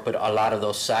corridor, but a lot of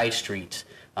those side streets.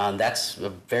 That's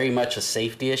very much a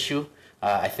safety issue.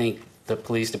 I think the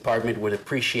police department would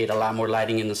appreciate a lot more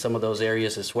lighting in some of those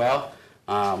areas as well.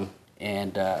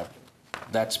 And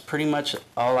that's pretty much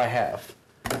all I have.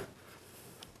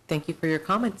 Thank you for your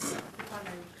comments.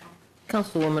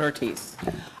 Councilwoman Ortiz.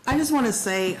 I just want to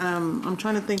say, I'm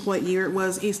trying to think what year it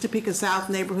was, East Topeka South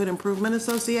Neighborhood Improvement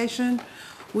Association.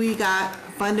 We got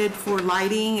funded for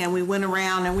lighting, and we went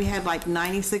around and we had like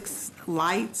 96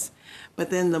 lights. but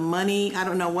then the money, I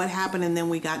don't know what happened, and then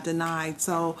we got denied.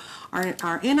 So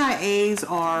our NIAs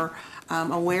are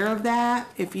aware of that.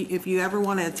 If you ever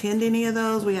want to attend any of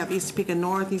those, we have East Topeka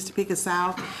North, East Topeka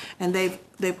South, and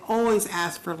they've always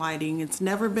asked for lighting. It's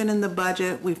never been in the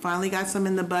budget. We finally got some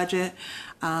in the budget,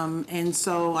 and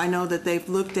so I know that they've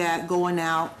looked at going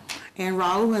out, and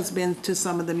Raul has been to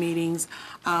some of the meetings,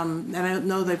 and I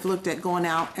know they've looked at going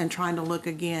out and trying to look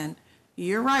again.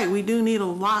 You're right, we do need a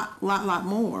lot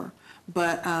more,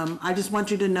 but I just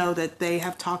want you to know that they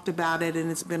have talked about it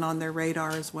and it's been on their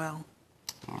radar as well.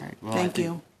 All right. Well, Thank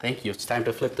you. Thank you. It's time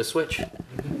to flip the switch.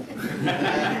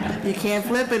 You can't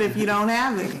flip it if you don't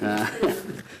have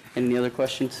it. Any other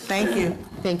questions? Thank you.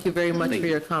 Thank you very much for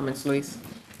your comments, Luis.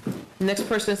 Next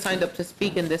person signed up to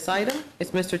speak in this item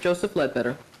is Mr. Joseph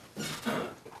Ledbetter.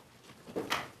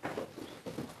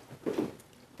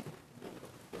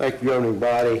 Thank you, governing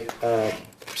body.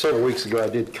 Several weeks ago, I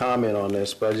did comment on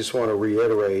this, but I just want to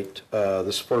reiterate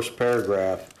this first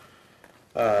paragraph.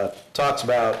 Talks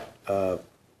about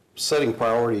setting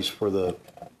priorities for the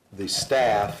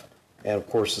staff and, of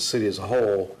course, the city as a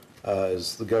whole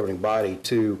as the governing body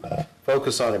to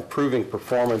focus on improving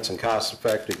performance and cost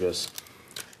effectiveness.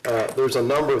 There's a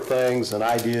number of things and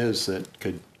ideas that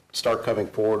could start coming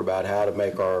forward about how to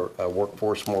make our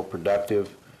workforce more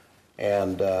productive.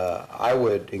 And I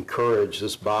would encourage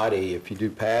this body, if you do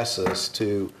pass this,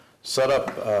 to set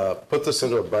up, put this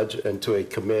into a budget, into a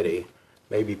committee,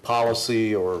 maybe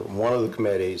policy or one of the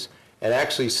committees, and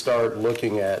actually start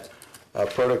looking at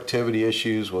productivity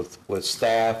issues with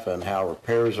staff and how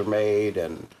repairs are made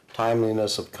and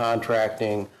timeliness of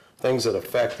contracting, things that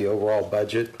affect the overall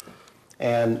budget,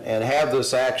 and have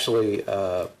this actually,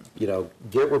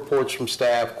 get reports from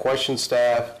staff, question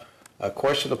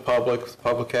the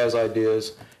public has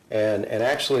ideas, and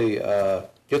actually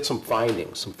get some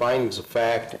findings of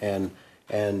fact and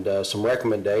some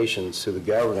recommendations to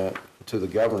the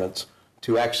governance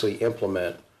to actually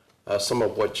implement some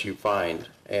of what you find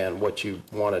and what you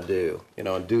want to do,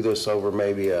 and do this over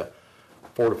maybe a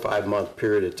 4 to 5 month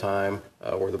period of time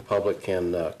where the public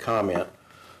can comment.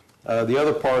 The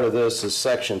other part of this is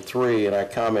section 3, and I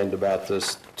commented about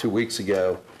this 2 weeks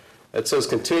ago. It says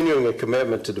continuing a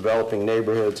commitment to developing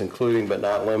neighborhoods, including but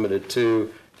not limited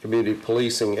to community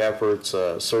policing efforts.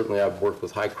 Certainly I've worked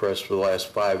with Highcrest for the last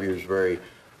 5 years very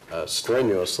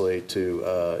strenuously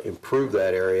to improve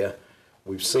that area.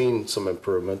 We've seen some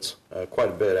improvements, quite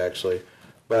a bit actually,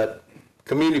 but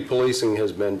community policing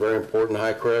has been very important in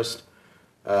Highcrest.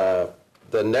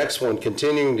 The next one,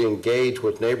 continuing to engage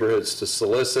with neighborhoods to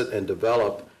solicit and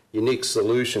develop unique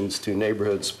solutions to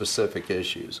neighborhood-specific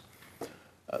issues.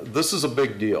 This is a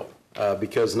big deal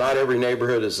because not every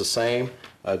neighborhood is the same.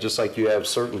 Just like you have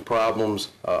certain problems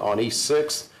on East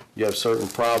 6th, you have certain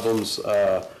problems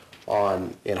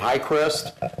in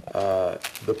Highcrest.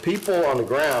 The people on the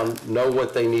ground know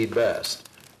what they need best.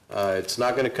 It's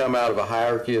not going to come out of a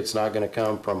hierarchy. It's not going to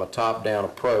come from a top-down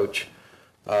approach.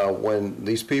 When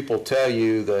these people tell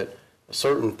you that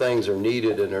certain things are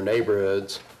needed in their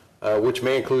neighborhoods, which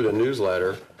may include a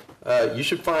newsletter, you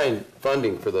should find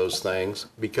funding for those things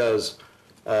because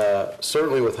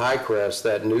certainly with Highcrest,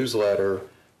 that newsletter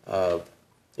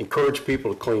encouraged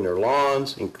people to clean their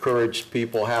lawns, encouraged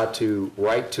people how to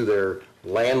write to their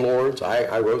landlords.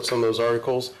 I wrote some of those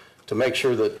articles to make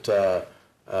sure that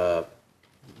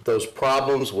those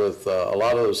problems with a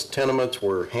lot of those tenements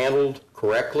were handled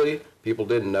correctly. People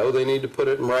didn't know they needed to put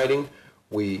it in writing.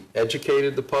 We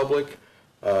educated the public.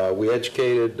 We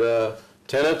educated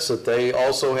tenants that they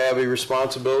also have a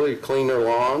responsibility to clean their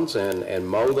lawns and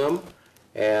mow them.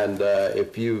 And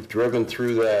if you've driven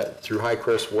through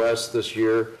Highcrest West this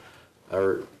year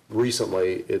or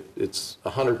recently, it's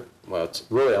it's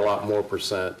really a lot more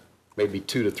percent, maybe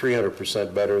 200 to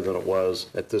 300% better than it was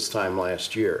at this time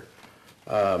last year.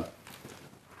 But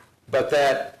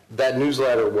that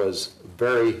newsletter was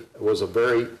a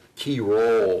very key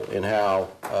role in how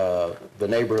the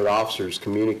neighborhood officers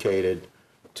communicated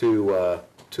to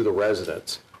the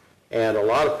residents. And a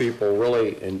lot of people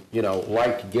really,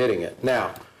 liked getting it.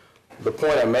 Now, the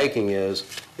point I'm making is,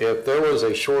 if there was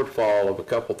a shortfall of a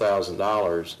couple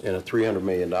 $1,000s in a $300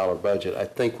 million budget, I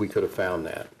think we could have found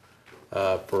that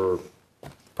for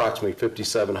approximately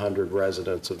 5,700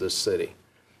 residents of this city.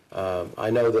 I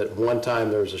know that one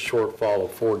time there was a shortfall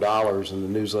of $4 and the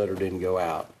newsletter didn't go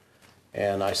out.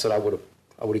 And I said I would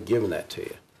have given that to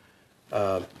you.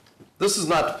 This is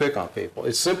not to pick on people.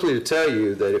 It's simply to tell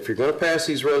you that if you're going to pass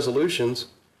these resolutions,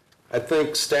 I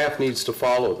think staff needs to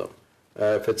follow them.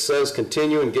 If it says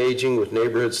continue engaging with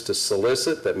neighborhoods to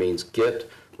solicit, that means get,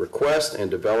 request,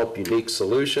 and develop unique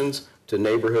solutions to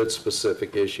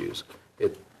neighborhood-specific issues.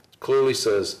 It's clearly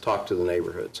says, talk to the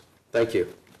neighborhoods. Thank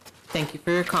you. Thank you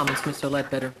for your comments, Mr.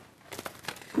 Ledbetter.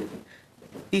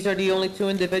 These are the only two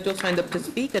individuals signed up to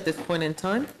speak at this point in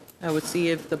time. I would see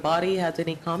if the body has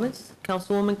any comments.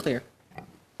 Councilwoman Clear.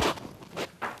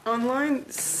 On line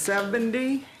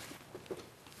 70,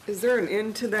 is there an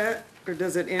end to that, or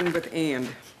does it end with and?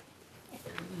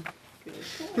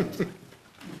 I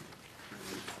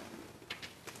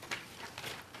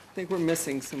think we're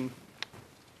missing some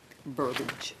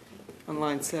verbiage on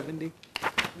line 70.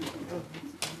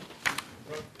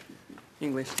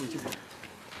 English teacher.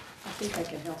 I think I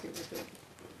can help you with it.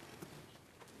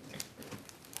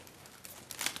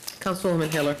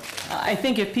 Councilwoman Hiller. I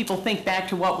think if people think back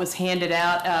to what was handed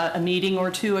out a meeting or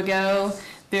two ago,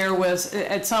 there was,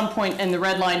 at some point in the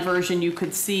red line version, you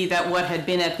could see that what had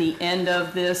been at the end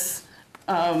of this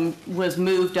was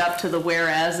moved up to the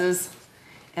whereases.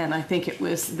 And I think it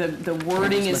was, the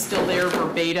wording is still there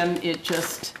verbatim. It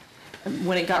just,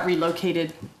 when it got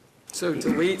relocated. So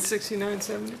delete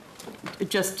 6970?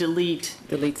 Just delete.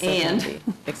 Delete and. 70.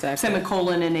 Exactly.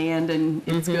 Semicolon and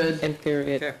it's good. And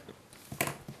period. Okay.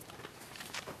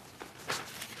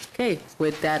 Okay,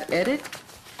 with that edit,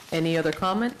 any other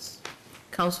comments?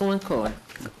 Councilman Cohen.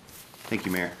 Thank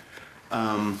you, Mayor.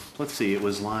 Let's see, it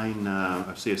was line,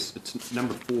 it's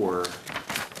number 4,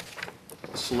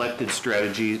 selected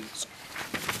strategies,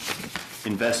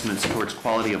 investments towards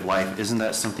quality of life. Isn't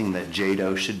that something that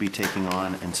JADO should be taking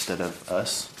on instead of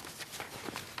us?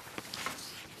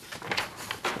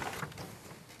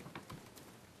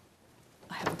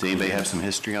 Does anybody have some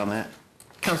history on that?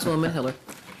 Councilwoman Hiller.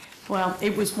 Well,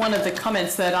 it was one of the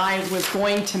comments that I was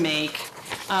going to make.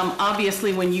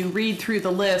 Obviously, when you read through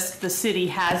the list, the city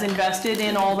has invested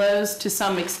in all those to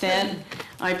some extent.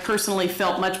 I personally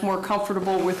felt much more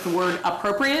comfortable with the word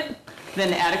appropriate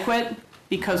than adequate,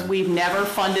 because we've never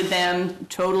funded them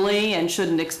totally and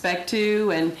shouldn't expect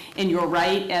to. And you're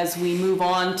right, as we move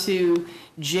on to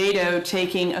JADO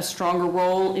taking a stronger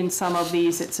role in some of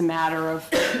these, it's a matter of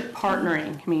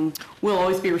partnering. I mean, we'll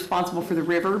always be responsible for the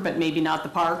river, but maybe not the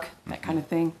park, that kind of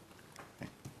thing.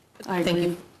 I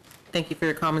agree. Thank you for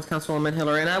your comments, Councilwoman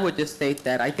Hiller. And I would just state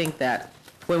that I think that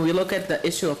when we look at the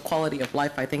issue of quality of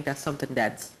life, I think that's something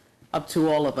that's up to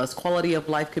all of us. Quality of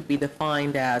life could be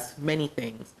defined as many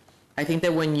things. I think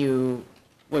that when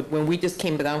we just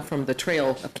came down from the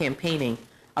trail of campaigning,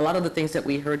 a lot of the things that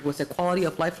we heard was that quality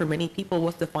of life for many people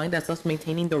was defined as us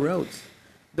maintaining the roads,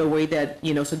 the way that,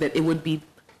 so that it would be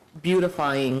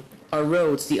beautifying our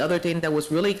roads. The other thing that was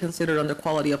really considered under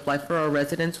quality of life for our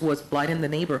residents was blight in the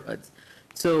neighborhoods.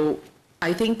 So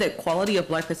I think that quality of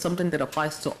life is something that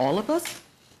applies to all of us.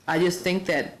 I just think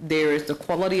that there is the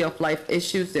quality of life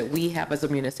issues that we have as a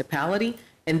municipality,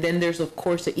 and then there's, of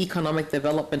course, the economic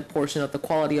development portion of the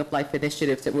quality of life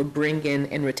initiatives that would bring in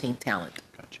and retain talent.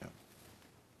 Gotcha.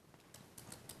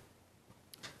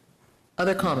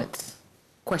 Other comments,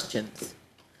 questions?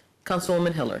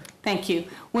 Councilwoman Hiller. Thank you.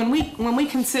 When we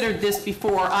considered this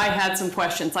before, I had some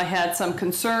questions. I had some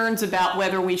concerns about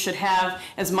whether we should have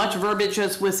as much verbiage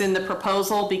as was in the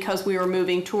proposal, because we were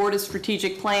moving toward a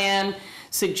strategic plan,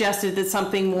 suggested that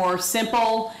something more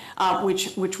simple,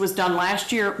 which was done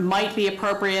last year, might be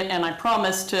appropriate, and I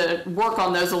promised to work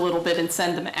on those a little bit and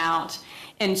send them out.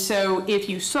 And so if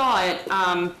you saw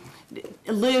it,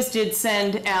 Liz did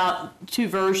send out 2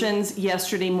 versions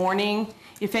yesterday morning.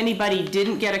 If anybody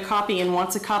didn't get a copy and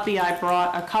wants a copy, I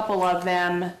brought a couple of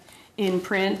them in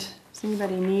print. Does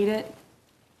anybody need it?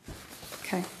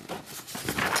 Okay.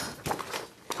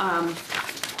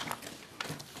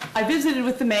 I visited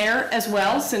with the mayor as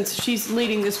well, since she's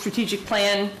leading the strategic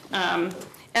plan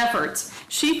efforts.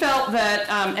 She felt that,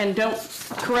 and don't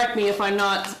correct me if I'm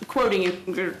not quoting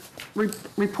you,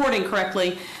 reporting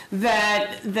correctly,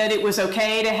 that it was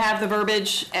okay to have the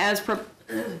verbiage as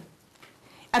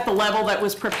at the level that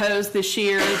was proposed this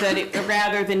year, that it,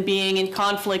 rather than being in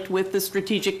conflict with the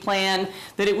strategic plan,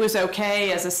 that it was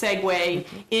okay as a segue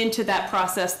into that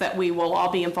process that we will all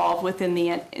be involved with in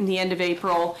the end of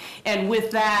April. And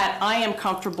with that, I am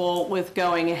comfortable with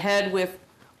going ahead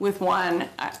with one.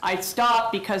 I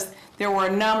stopped because there were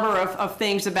a number of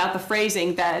things about the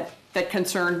phrasing that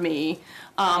concerned me,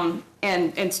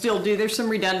 and still do. There's some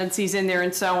redundancies in there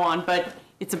and so on, but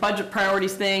it's a budget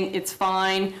priorities thing. It's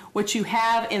fine. What you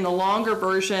have in the longer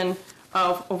version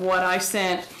of what I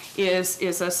sent is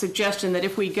a suggestion that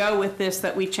if we go with this,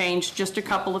 that we change just a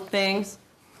couple of things.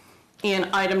 In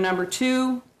item number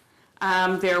 2,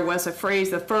 there was a phrase,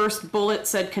 the first bullet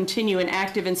said continue an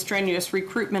active and strenuous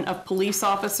recruitment of police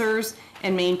officers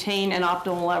and maintain an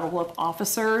optimal level of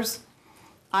officers.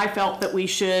 I felt that we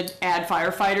should add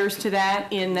firefighters to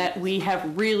that, in that we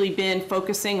have really been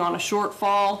focusing on a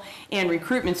shortfall and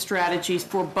recruitment strategies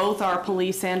for both our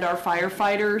police and our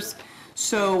firefighters.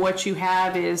 So what you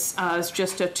have is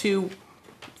just a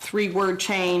 2-3-word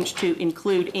change to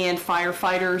include "and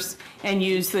firefighters" and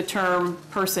use the term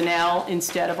personnel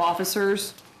instead of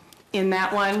officers in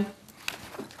that one.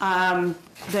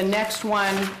 The next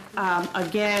one,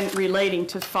 again, relating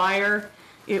to fire,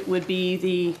 it would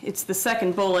be it's the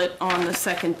second bullet on the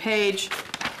second page,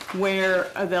 where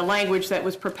the language that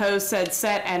was proposed said,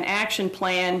 "set an action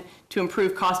plan to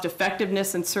improve cost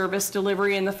effectiveness and service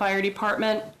delivery in the fire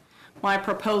department." My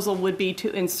proposal would be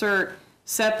to insert,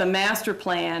 "set the master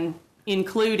plan,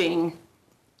 including,"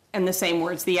 and the same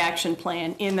words, "the action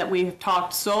plan," in that we've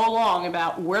talked so long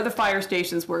about where the fire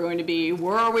stations were going to be,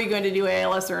 where are we going to do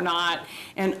ALS or not,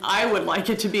 and I would like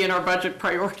it to be in our budget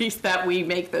priorities that we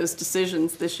make those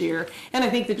decisions this year. And I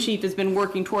think the chief has been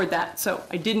working toward that, so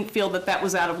I didn't feel that that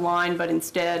was out of line, but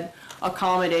instead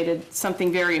accommodated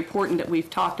something very important that we've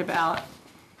talked about.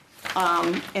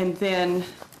 And then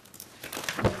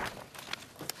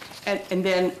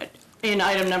in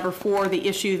item number 4, the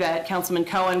issue that Councilman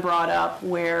Cohen brought up,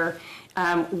 where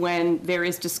when there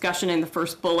is discussion in the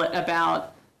first bullet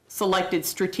about selected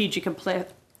strategic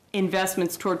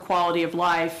investments toward quality of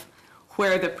life,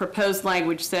 where the proposed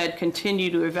language said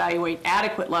continue to evaluate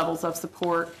adequate levels of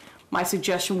support, my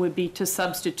suggestion would be to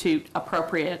substitute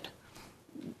appropriate.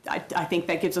 I think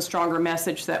that gives a stronger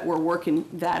message that we're working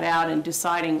that out and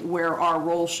deciding where our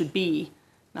role should be,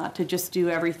 not to just do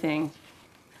everything.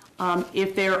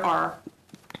 If there are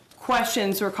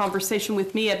questions or conversation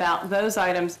with me about those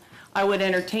items, I would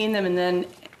entertain them, and then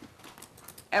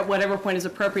at whatever point is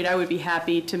appropriate, I would be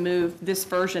happy to move this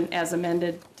version as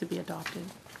amended to be adopted.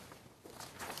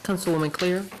 Councilwoman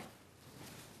Clear.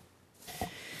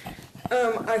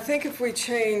 I think if we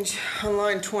change on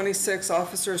line 26,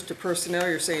 officers to personnel,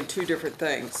 you're saying two different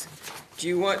things. Do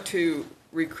you want to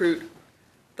recruit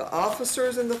the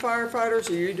officers and the firefighters,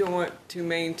 or you don't want to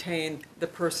maintain the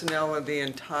personnel of the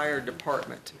entire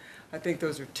department? I think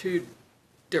those are two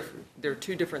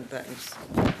different things.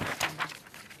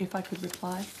 If I could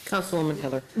reply? Councilwoman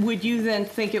Hiller. Would you then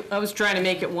think I was trying to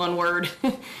make it one word.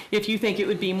 If you think it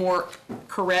would be more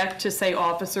correct to say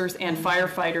officers and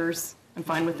firefighters, I'm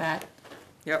fine with that.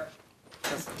 Yep.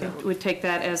 Would take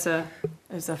that as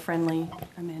a friendly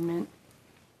amendment.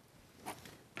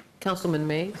 Councilman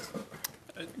Mays.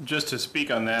 Just to speak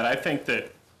on that, I think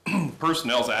that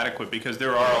personnel is adequate because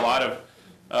there are a lot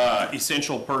of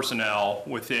essential personnel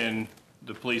within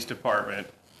the police department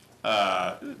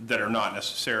that are not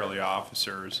necessarily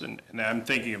officers. And I'm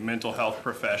thinking of mental health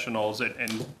professionals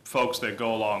and folks that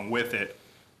go along with it,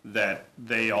 that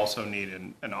they also need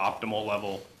an optimal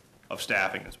level of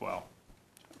staffing as well.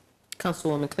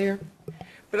 Councilwoman Clear.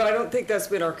 But I don't think that's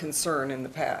been our concern in the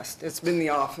past. It's been the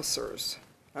officers.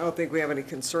 I don't think we have any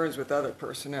concerns with other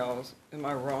personnel. Am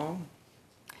I wrong?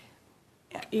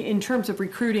 In terms of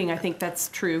recruiting, I think that's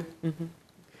true.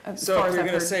 Mm-hmm. So if you're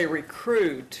going to say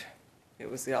recruit,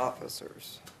 it was the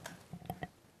officers.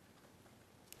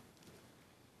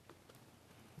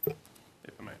 If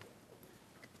I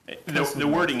may. The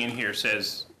wording in here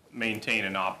says maintain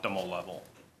an optimal level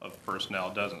of personnel.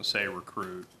 It doesn't say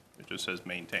recruit. It just says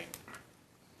maintain.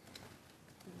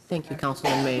 Thank you,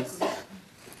 Councilman Mays.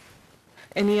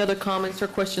 Any other comments or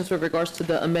questions with regards to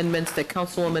the amendments that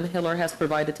Councilwoman Hiller has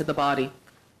provided to the body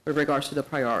with regards to the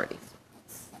priorities?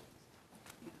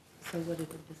 So what did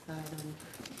we decide on?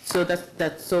 So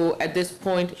so at this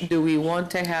point, do we want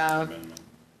to have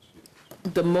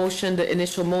the motion, the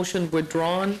initial motion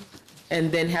withdrawn,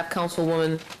 and then have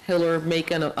Councilwoman Hiller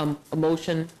make a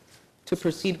motion to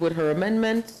proceed with her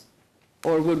amendments?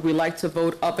 Or would we like to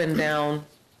vote up and down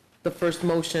the first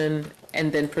motion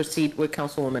and then proceed with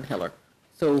Councilwoman Hiller?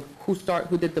 So who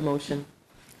did the motion?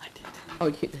 I did. Oh,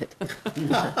 you did.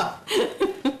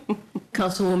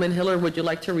 Councilwoman Hiller, would you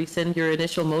like to rescind your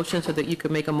initial motion so that you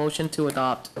could make a motion to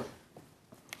adopt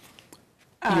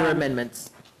your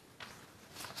amendments?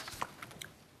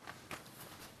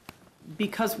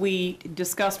 Because we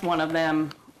discussed one of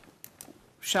them,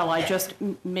 shall I just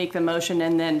make the motion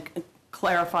and then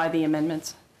clarify the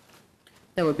amendments?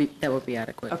 That would be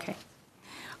adequate. Okay.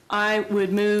 I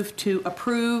would move to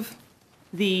approve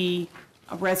the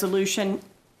resolution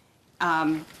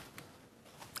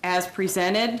as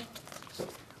presented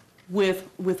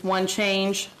with one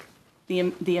change.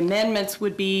 The amendments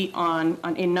would be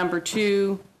in number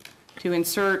 2 to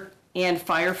insert "and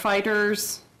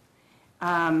firefighters"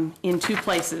 in 2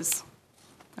 places,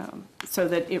 so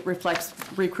that it reflects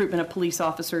recruitment of police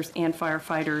officers and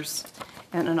firefighters.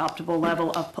 and an optimal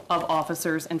level of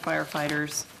officers and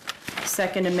firefighters.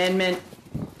 Second amendment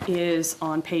is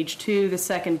on page 2, the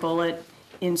second bullet,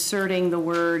 inserting the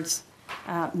words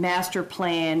master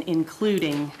plan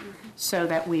including, so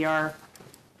that we are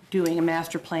doing a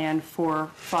master plan for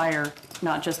fire,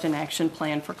 not just an action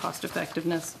plan for cost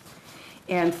effectiveness.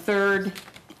 And third,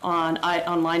 on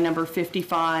line number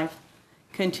 55,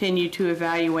 continue to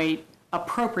evaluate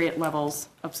appropriate levels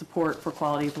of support for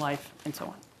quality of life and so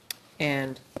on.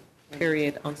 And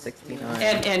period on 69.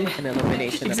 And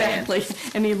elimination of exactly,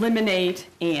 and eliminate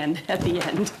and at the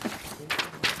end.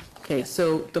 Okay,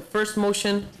 so the first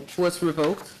motion was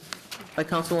revoked by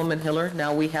Councilwoman Hiller.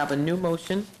 Now we have a new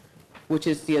motion, which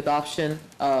is the adoption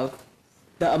of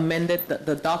the amended,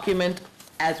 the document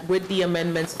as with the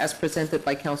amendments as presented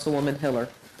by Councilwoman Hiller.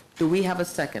 Do we have a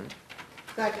second?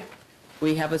 Second.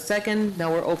 We have a second.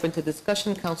 Now we're open to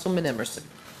discussion. Councilman Emerson.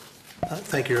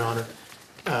 Thank you, Your Honor.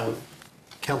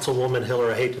 Councilwoman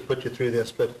Hiller, I hate to put you through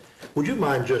this, but would you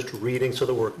mind just reading, so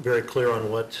that we're very clear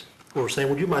on what we're saying,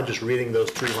 would you mind just reading those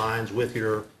 3 lines with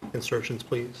your insertions,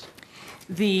 please?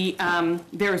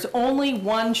 There's only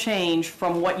one change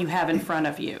from what you have in front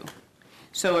of you.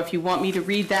 So if you want me to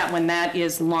read that one, that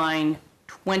is line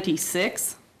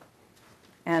 26.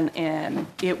 And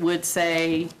it would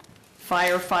say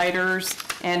firefighters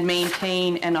and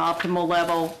maintain an optimal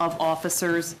level of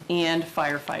officers and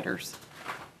firefighters.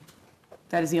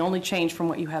 That is the only change from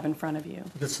what you have in front of you.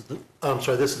 This is I'm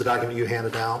sorry, this is the document you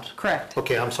handed out? Correct.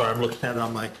 Okay, I'm sorry, I'm looking at it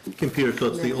on my computer, so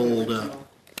it's the old,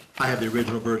 I have the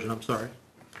original version, I'm sorry.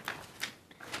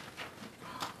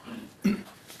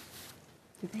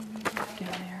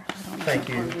 Thank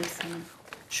you.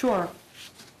 Sure.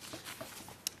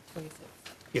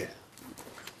 Yeah.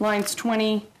 Lines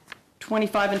 20,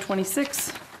 25, and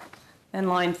 26, and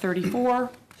line 34,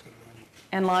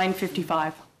 and line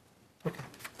 55. Okay,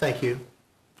 thank you.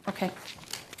 Okay.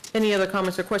 Any other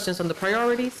comments or questions on the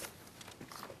priorities?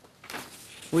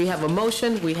 We have a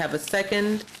motion, we have a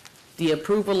second. The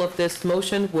approval of this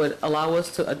motion would allow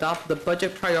us to adopt the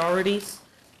budget priorities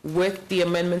with the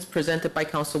amendments presented by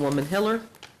Councilwoman Hiller.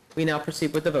 We now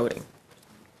proceed with the voting.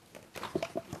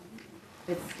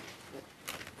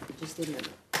 Just the amendment.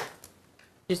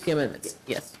 Just the amendments,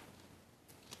 yes.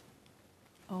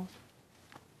 Oh.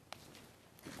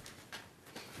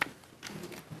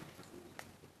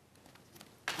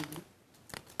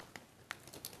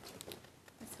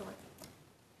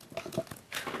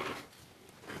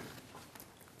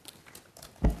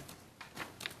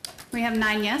 We have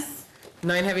 9 yes.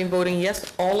 9 having voting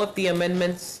yes, all of the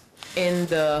amendments in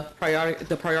the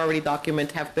priority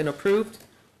document have been approved.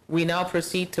 We now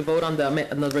proceed to vote on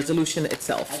the resolution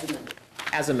itself.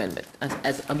 As amended.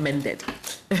 As amended.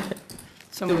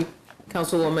 So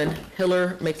Councilwoman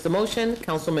Hiller makes the motion,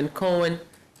 Councilman Cohen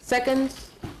seconds.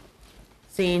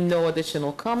 Seeing no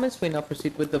additional comments, we now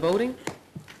proceed with the voting.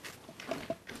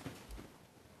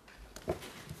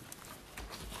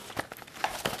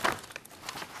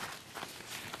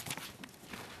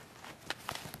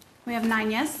 We have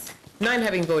 9 yes. 9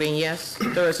 having voting yes, the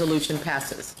resolution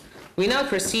passes. We now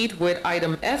proceed with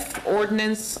item F,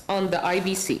 ordinance on the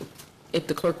IBC. If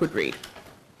the clerk would read.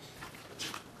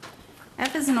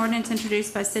 F is an ordinance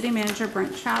introduced by City Manager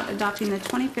Brent Trout adopting the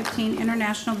 2015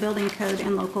 International Building Code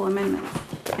and local amendments,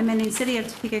 amending City of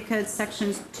Topeka Code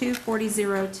sections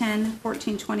 240.10,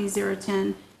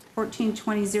 1420.10,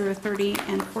 1420.30,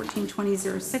 and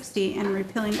 1420.60, and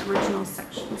repealing original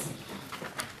sections.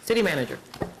 City Manager.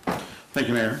 Thank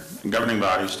you, Mayor. Governing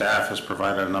body staff has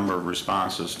provided a number of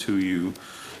responses to you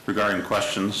regarding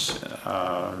questions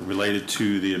related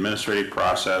to the administrative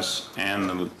process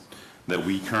and that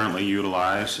we currently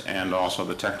utilize, and also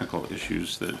the technical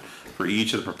issues that for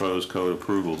each of the proposed code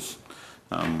approvals.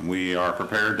 We are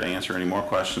prepared to answer any more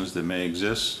questions that may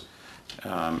exist,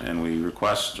 and we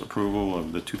request approval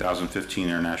of the 2015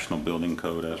 International Building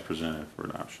Code as presented for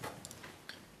adoption.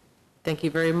 Thank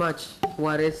you very much.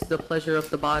 What is the pleasure of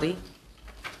the body?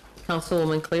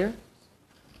 Councilwoman Clear?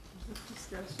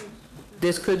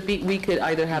 This could be, we could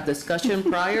either have discussion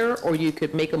prior, or you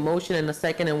could make a motion in a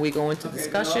second and we go into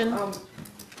discussion.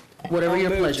 Whatever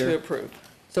your pleasure. I'll move to approve.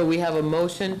 So we have a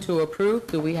motion to approve.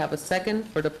 Do we have a second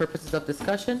for the purposes of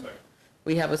discussion?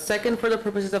 We have a second for the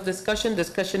purposes of discussion.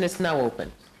 Discussion is now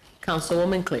open.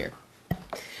 Councilwoman Clear.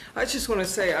 I just want to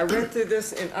say, I read through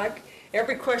this, and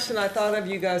every question I thought of,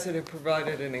 you guys had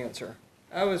provided an answer.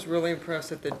 I was really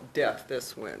impressed at the depth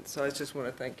this went, so I just want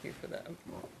to thank you for that.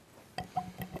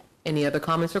 Any other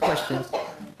comments or questions?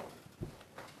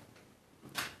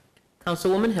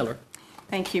 Councilwoman Hiller.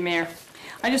 Thank you, Mayor.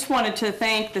 I just wanted to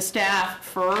thank the staff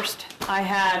first. I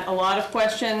had a lot of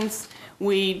questions.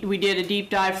 We did a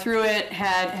deep dive through it,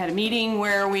 had a meeting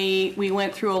where we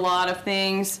went through a lot of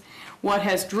things. What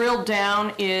has drilled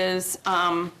down is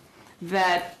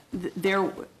that there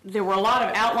were a lot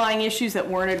of outlying issues that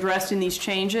weren't addressed in these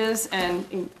changes,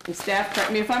 and staff,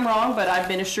 correct me if I'm wrong, but I've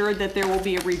been assured that there will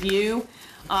be a review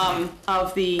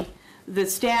of the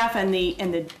staff and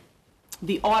the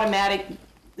automatic,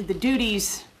 the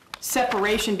duties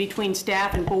separation between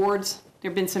staff and boards. There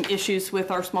have been some issues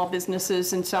with our small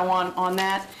businesses and so on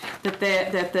that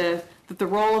the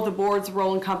role of the board's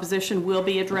role and composition will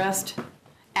be addressed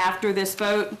after this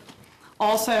vote.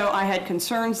 Also, I had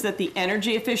concerns that the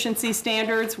energy efficiency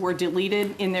standards were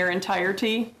deleted in their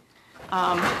entirety,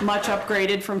 much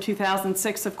upgraded from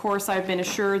 2006. Of course, I've been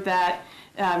assured that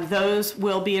those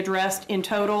will be addressed in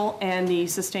total, and the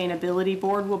Sustainability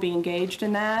Board will be engaged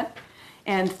in that.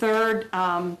 And third,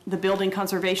 the Building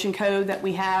Conservation Code that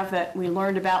we have that we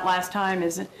learned about last time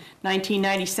is a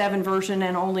 1997 version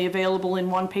and only available in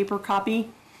one paper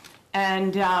copy.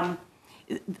 And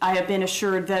I have been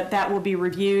assured that that will be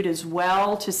reviewed as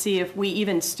well to see if we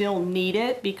even still need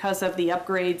it because of the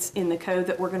upgrades in the code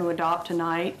that we're going to adopt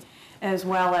tonight, as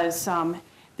well as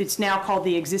it's now called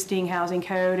the Existing Housing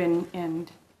Code,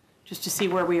 and just to see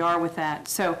where we are with that.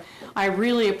 So I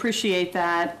really appreciate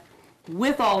that.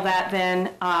 With all that then,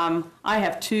 I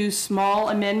have two small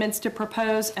amendments to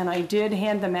propose, and I did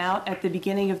hand them out at the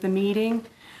beginning of the meeting.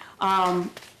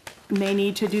 May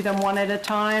need to do them one at a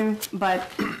time, but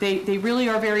they really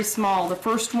are very small. The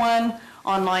first one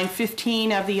on line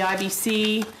 15 of the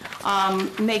IBC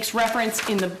makes reference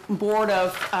in the Board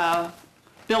of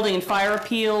Building and Fire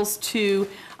Appeals to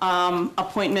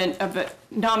appointment of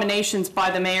nominations by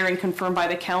the mayor and confirmed by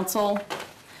the council.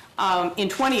 In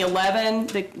 2011,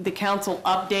 the council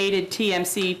updated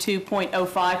TMC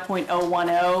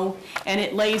 2.05.010, and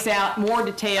it lays out more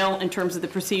detail in terms of the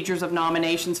procedures of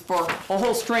nominations for a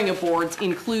whole string of boards,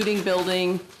 including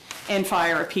building and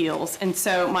fire appeals. And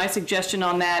so my suggestion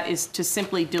on that is to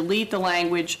simply delete the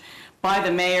language by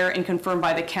the mayor and confirmed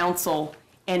by the council,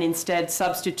 and instead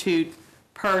substitute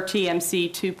per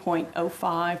TMC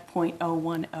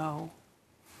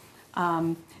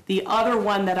 2.05.010. The other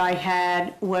one that I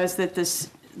had was that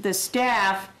the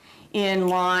staff in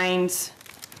lines,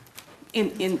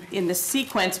 in the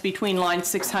sequence between lines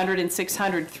 600 and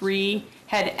 603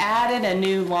 had added a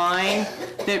new line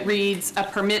that reads, "A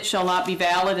permit shall not be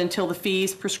valid until the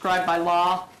fees prescribed by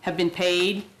law have been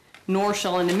paid, nor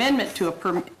shall an amendment to a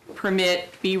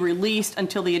permit be released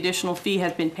until the additional fee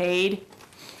has been paid."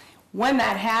 When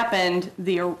that happened,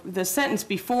 the sentence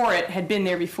before it had been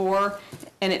there before,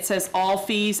 and it says all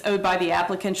fees owed by the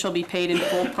applicant shall be paid in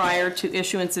full prior to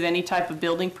issuance of any type of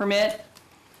building permit.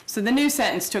 So the new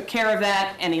sentence took care of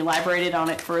that and elaborated on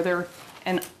it further,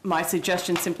 and my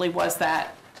suggestion simply was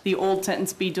that the old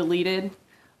sentence be deleted.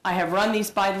 I have run these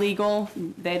by legal.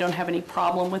 They don't have any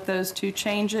problem with those two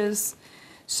changes.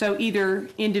 So either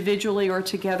individually or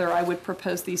together, I would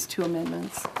propose these two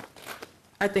amendments.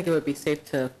 I think it would be safe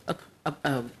to,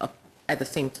 at the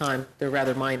same time, they're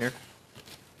rather minor.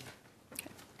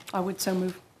 I would so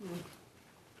move.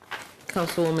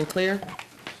 Councilwoman Clear?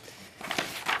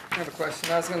 I have a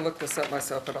question. I was going to look this up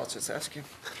myself, but I'll just ask you.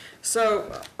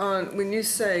 So when you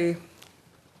say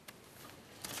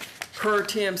per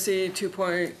TMC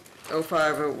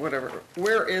 2.05 or whatever,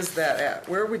 where is that at?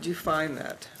 Where would you find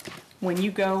that? When you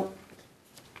go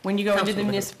into the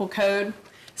municipal code.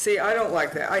 See, I don't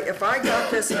like that. If I got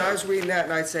this and I was reading that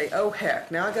and I'd say, oh heck,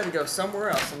 now I got to go somewhere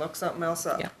else and look something else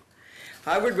up. Yeah.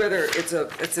 I would rather, it's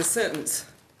a sentence.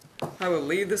 I would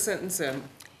leave the sentence in.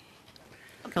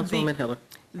 Councilwoman Hiller.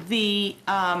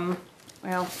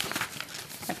 Well,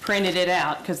 I printed it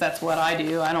out because that's what I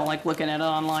do. I don't like looking at it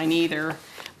online either.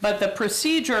 But the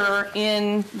procedure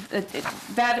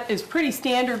that is pretty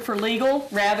standard for legal,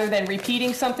 rather than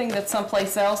repeating something that's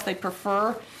someplace else. They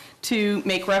prefer to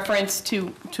make reference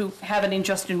to have it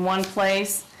just in one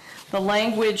place. The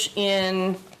language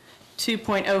in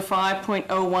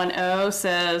 2.05.010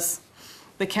 says,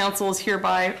 the council is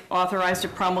hereby authorized to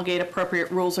promulgate appropriate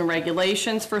rules and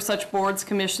regulations for such boards,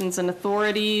 commissions, and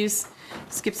authorities.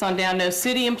 Skips on down, no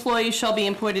city employee shall be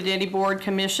appointed to any board,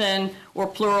 commission, or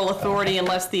plural authority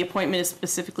unless the appointment is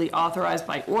specifically authorized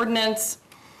by ordinance.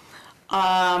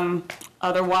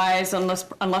 Otherwise, unless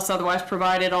otherwise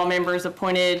provided, all members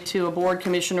appointed to a board,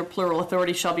 commission, or plural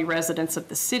authority shall be residents of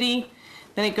the city.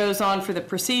 Then it goes on for the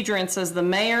procedure and says the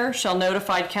mayor shall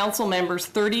notify council members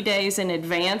 30 days in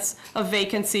advance of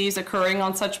vacancies occurring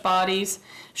on such bodies,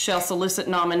 shall solicit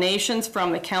nominations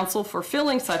from the council for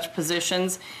filling such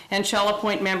positions, and shall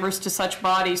appoint members to such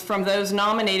bodies from those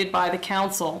nominated by the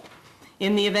council.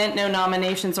 In the event no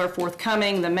nominations are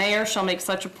forthcoming, the mayor shall make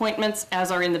such appointments as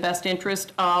are in the best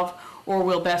interest of or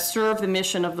will best serve the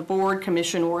mission of the board,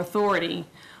 commission, or authority.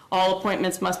 All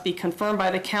appointments must be confirmed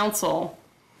by the council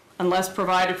unless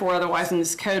provided for otherwise in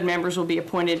this code. Members will be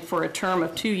appointed for a term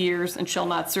of 2 years and shall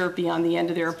not serve beyond the end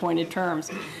of their appointed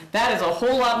terms. That is a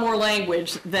whole lot more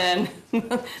language than,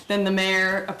 than the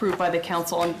mayor approved by the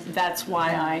council, and that's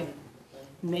why I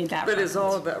made that But is reference.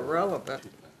 all of that relevant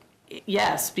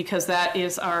Yes, because that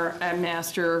is our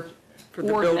master for the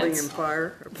building ordinance. and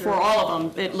fire? For all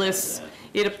of them. It lists,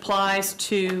 it applies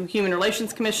to Human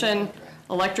Relations Commission,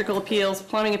 electrical appeals,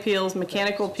 plumbing appeals,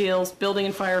 mechanical appeals, building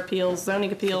and fire appeals,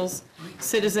 zoning appeals,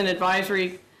 Citizen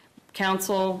Advisory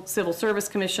Council, Civil Service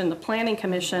Commission, the Planning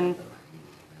Commission,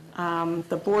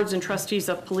 the boards and trustees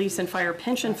of police and fire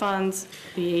pension funds,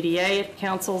 the ADA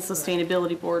Council,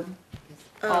 Sustainability Board,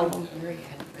 all of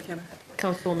them.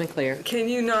 Councilwoman Claire. Can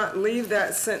you not leave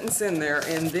that sentence in there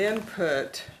and then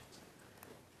put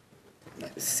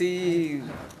C,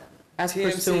 As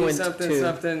TMC pursuant something, to.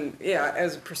 something, yeah,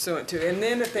 as pursuant to, and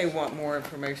then if they want more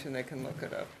information, they can look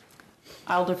it up.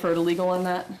 I'll defer to legal on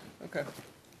that. Okay.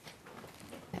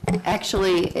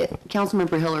 Actually,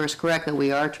 Councilmember Hiller is correct that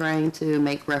we are trying to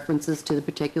make references to the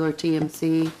particular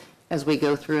TMC as we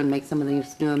go through and make some of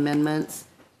these new amendments.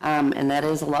 And that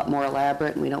is a lot more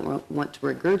elaborate, and we don't want to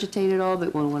regurgitate it all,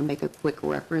 but we want to make a quick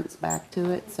reference back to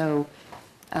it. So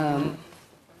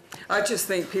I just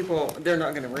think people, they're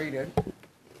not gonna read it.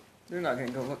 They're not gonna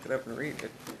go look it up and read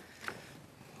it.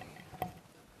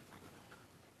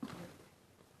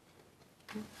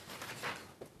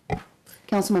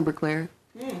 Councilmember Claire?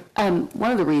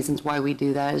 One of the reasons why we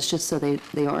do that is just so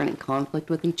they aren't in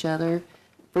conflict with each other.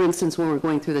 For instance, when we're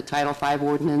going through the Title V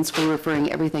ordinance, we're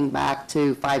referring everything back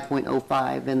to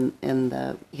 5.05 in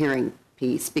the hearing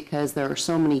piece, because there are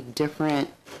so many different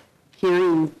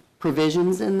hearing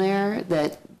provisions in there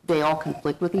that they all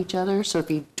conflict with each other. So if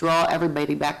you draw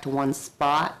everybody back to one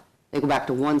spot, they go back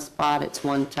to one spot, it's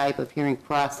one type of hearing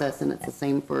process, and it's the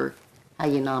same for how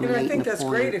you And nominate I and think that's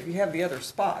appoint. great if you have the other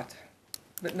spot,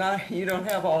 but not, you don't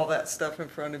have all that stuff in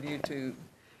front of you to,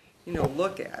 you know,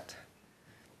 look at.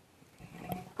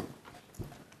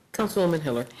 Councilwoman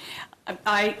Hiller.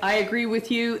 I agree with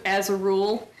you as a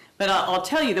rule, but I'll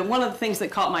tell you that one of the things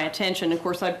that caught my attention, of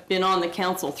course, I've been on the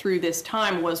council through this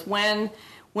time, was when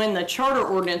the charter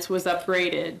ordinance was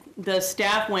upgraded, the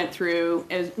staff went through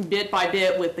as bit by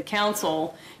bit with the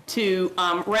council to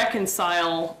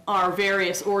reconcile our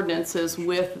various ordinances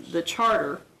with the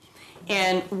charter.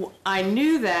 And I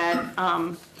knew that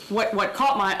what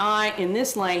caught my eye in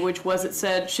this language was it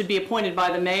said should be appointed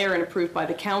by the mayor and approved by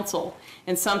the council.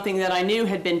 And something that I knew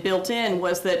had been built in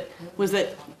was that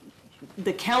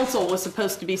the council was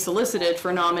supposed to be solicited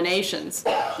for nominations.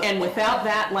 And without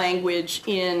that language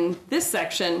in this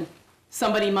section,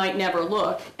 somebody might never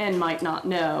look and might not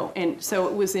know. And so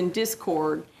it was in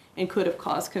discord and could have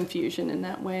caused confusion in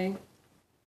that way.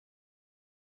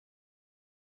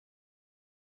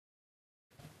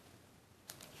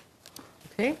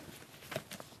 Okay.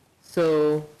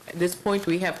 So at this point,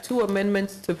 we have two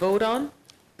amendments to vote on.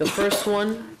 The first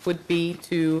one would be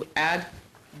to add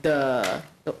the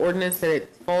ordinance that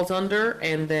it falls under,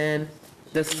 and then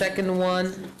the second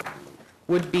one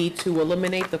would be to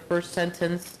eliminate the first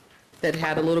sentence that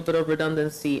had a little bit of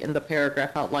redundancy in the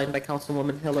paragraph outlined by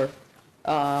Councilwoman Hiller.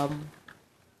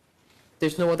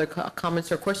 There's no other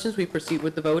comments or questions. We proceed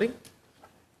with the voting.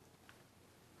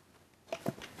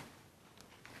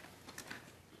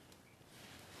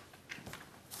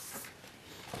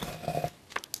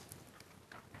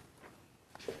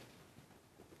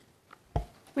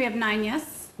 We have 9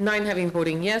 yes. 9 having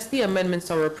voting yes, the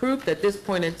amendments are approved. At this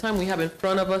point in time, we have in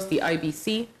front of us the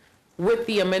IBC with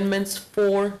the amendments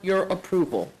for your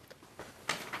approval.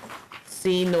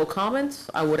 Seeing no comments,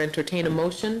 I would entertain a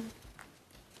motion.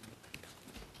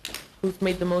 Who's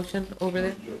made the motion over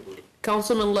there?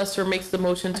 Councilman Lesser makes the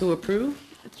motion to approve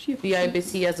the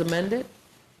IBC as amended.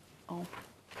 Oh.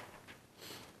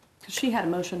 Because she had a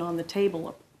motion on the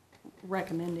table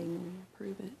recommending we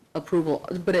approve it. Approval,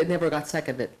 but it never got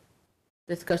seconded.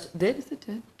 Discussion, did? Yes, it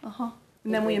did. Uh-huh.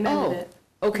 And then we amended it.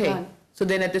 Okay, Done. so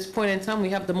then at this point in time, we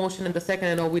have the motion and the second,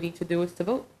 and all we need to do is to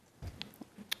vote.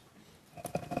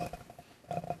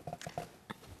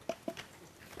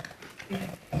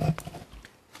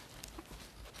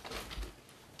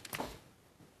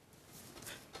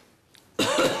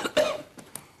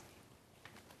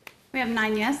 We have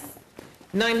 9 yes.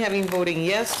 9 having voting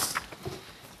yes,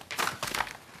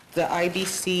 the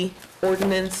IBC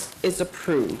ordinance is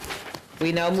approved.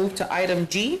 We now move to item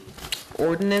G,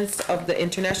 ordinance of the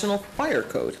International Fire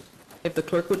Code. If the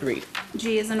clerk would read.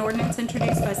 G is an ordinance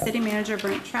introduced by City Manager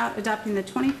Brent Trout adopting the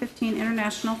 2015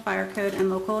 International Fire Code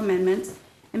and local amendments,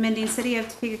 amending City of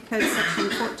Topeka Code Section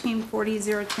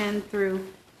 1440.010 through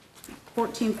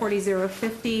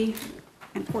 1440.050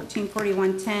 and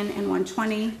 1440.110 and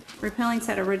 120, repealing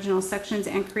said original sections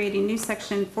and creating new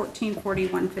section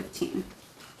 1440.115.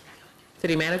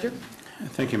 City Manager?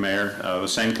 Thank you, Mayor. The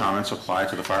same comments apply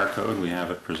to the fire code. We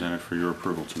have it presented for your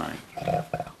approval tonight.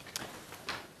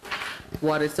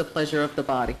 What is the pleasure of the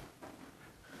body?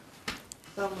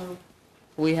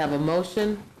 We have a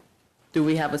motion. Do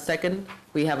we have a second?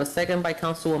 We have a second by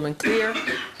Councilwoman Clear.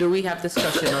 Do we have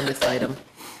discussion on this item?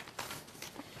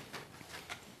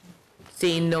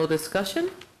 Seeing no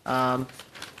discussion,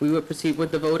 we will proceed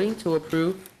with the voting to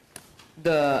approve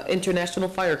the International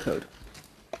Fire Code.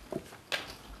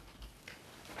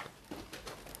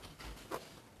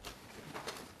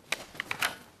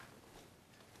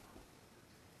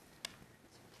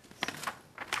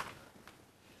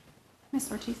 Ms.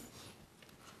 Ortiz?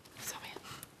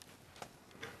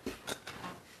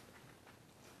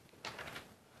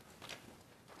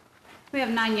 We have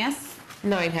 9 yes.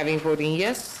 9 having voting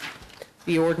yes,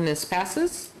 the ordinance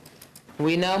passes.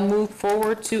 We now move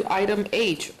forward to item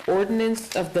H,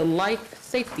 ordinance of the Life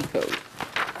Safety Code.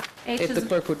 If the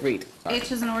clerk would read.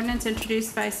 H is an ordinance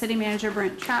introduced by City Manager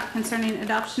Brent Trout concerning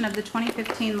adoption of the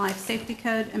 2015 Life Safety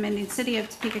Code, amending City of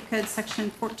Topeka Code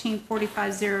Section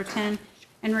 1445.010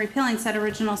 and repealing said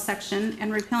original section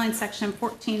and repealing Section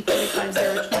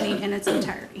 1445.020 in its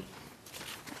entirety.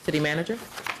 City Manager?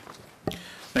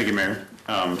 Thank you, Mayor.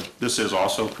 This is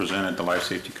also presented, the Life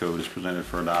Safety Code is presented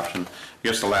for adoption. I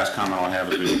guess the last comment I'll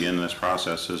have as we begin this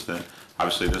process is that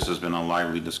obviously this has been a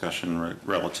lively discussion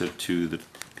relative to the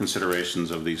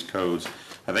considerations of these codes.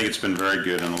 I think it's been very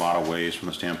good in a lot of ways from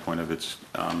the standpoint of it's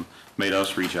made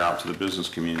us reach out to the business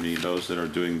community, those that are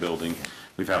doing building.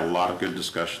 We've had a lot of good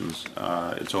discussions.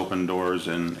 It's opened doors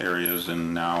in areas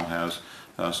and now has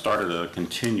started a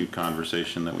continued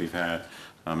conversation that we've had.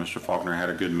 Mr. Faulkner had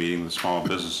a good meeting with the Small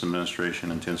Business Administration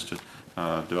and Intensive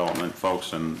Development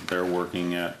folks, and they're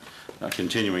working at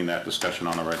continuing that discussion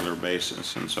on a regular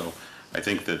basis. And so I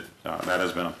think that that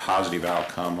has been a positive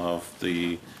outcome of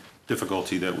the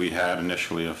difficulty that we had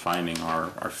initially of finding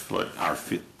our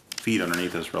feet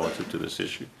underneath us relative to this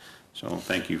issue. So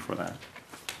thank you for that.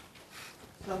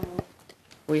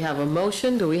 We have a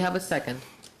motion. Do we have a second?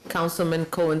 Councilman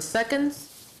Cohen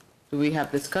seconds. Do we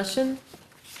have discussion?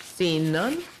 Seeing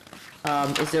none,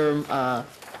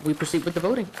 we proceed with the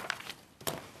voting.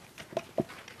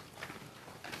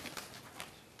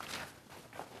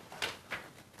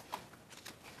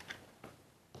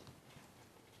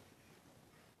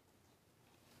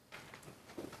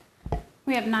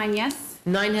 We have 9 yes.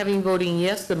 9 having voting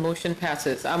yes, the motion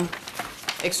passes. I'm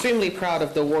extremely proud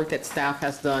of the work that staff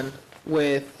has done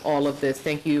with all of this.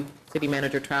 Thank you, City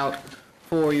Manager Trout,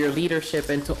 for your leadership,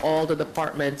 and to all the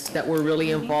departments that were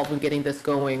really involved in getting this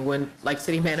going. When, like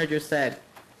City Manager said,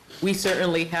 we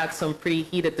certainly had some pretty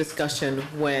heated discussion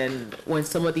when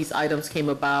some of these items came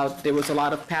about. There was a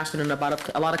lot of passion and a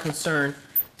lot of concern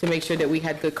to make sure that we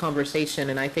had good conversation.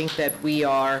 And I think that we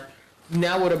are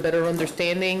now with a better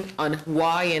understanding on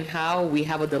why and how we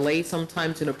have a delay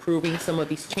sometimes in approving some of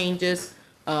these changes,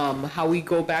 how we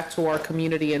go back to our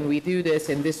community and we do this.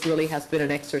 And this really has been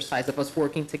an exercise of us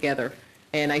working together.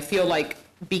 And I feel like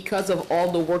because of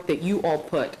all the work that you all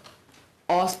put,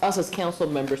 us as council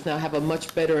members now have a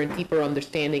much better and deeper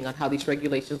understanding on how these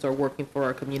regulations are working for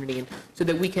our community, and so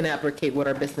that we can advocate what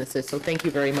our business is. So thank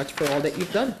you very much for all that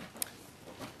you've done.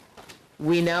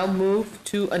 We now move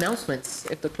to announcements.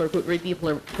 If the clerk would read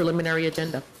the preliminary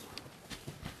agenda.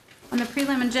 On the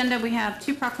prelim agenda, we have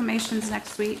 2 proclamations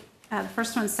next week. The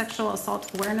first one is Sexual Assault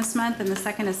Awareness Month, and the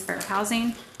second is Fair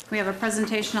Housing. We have a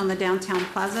presentation on the downtown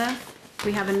plaza.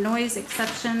 We have a noise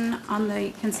exception on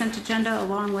the consent agenda,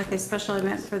 along with a special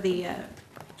event for the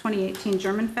 2018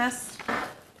 German Fest.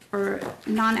 For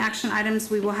non-action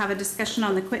items, we will have a discussion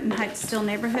on the Quinton Heights Steel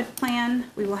Neighborhood Plan.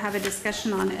 We will have a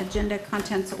discussion on agenda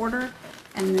contents order,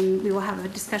 and then we will have a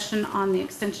discussion on the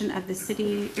extension of the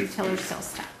city retailer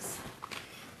sales tax.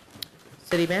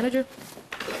 City Manager?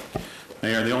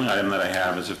 Mayor, the only item that I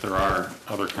have is if there are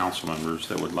other council members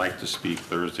that would like to speak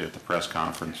Thursday at the press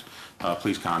conference,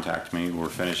 please contact me. We're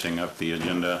finishing up the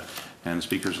agenda and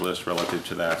speakers list relative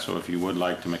to that. So if you would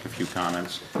like to make a few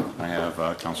comments, I have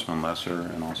Councilman Lesser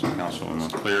and also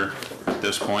Councilwoman Clear at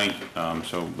this point.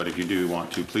 But if you do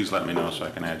want to, please let me know so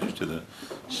I can add you to the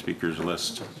speakers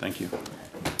list. Thank you.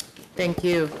 Thank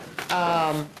you.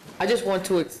 I just want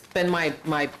to extend my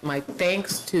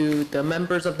thanks to the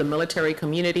members of the military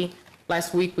community.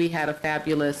 Last week, we had a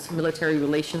fabulous Military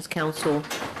Relations Council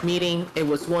meeting. It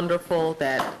was wonderful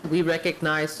that we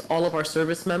recognized all of our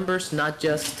service members, not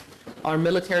just our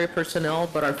military personnel,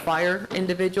 but our fire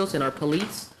individuals and our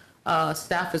police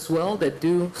staff as well that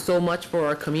do so much for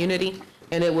our community.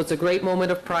 And it was a great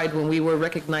moment of pride when we were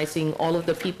recognizing all of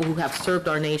the people who have served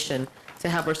our nation, to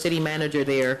have our city manager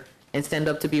there and stand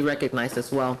up to be recognized as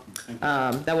well.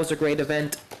 That was a great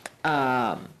event.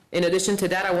 In addition to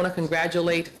that, I want to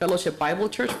congratulate Fellowship Bible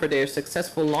Church for their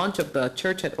successful launch of the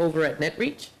church over at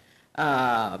NetReach.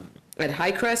 At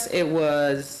Highcrest, it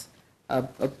was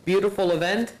a beautiful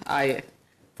event.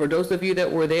 For those of you that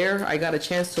were there, I got a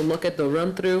chance to look at the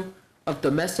run-through of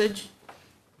the message.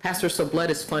 Pastor Sublette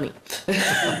is funny.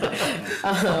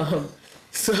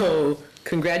 So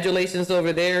congratulations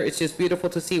over there. It's just beautiful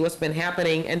to see what's been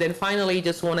happening. And then finally,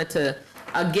 just wanted to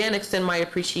again extend my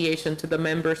appreciation to the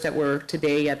members that were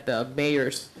today at the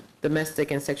Mayor's Domestic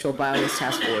and Sexual Violence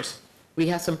Task Force. We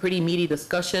had some pretty meaty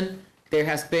discussion. There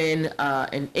has been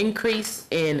an increase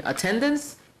in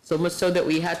attendance, so much so that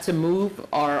we had to move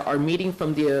our meeting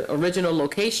from the original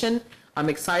location. I'm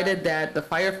excited that the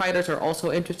firefighters are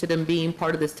also interested in being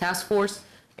part of this task force,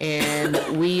 and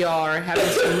we are having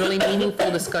some really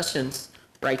meaningful discussions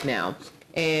right now.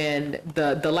 And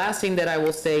the last thing that I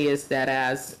will say is that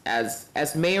as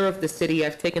mayor of the city,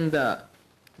 I've taken the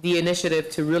initiative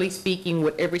to really speaking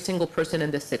with every single person in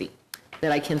the city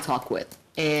that I can talk with.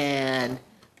 And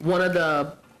one of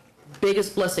the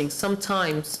biggest blessings,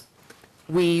 sometimes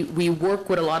we work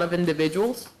with a lot of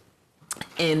individuals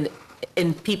and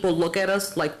people look at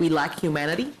us like we lack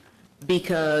humanity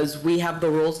because we have the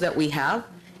roles that we have,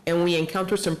 and we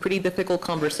encounter some pretty difficult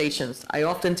conversations. I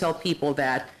often tell people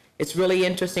that it's really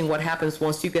interesting what happens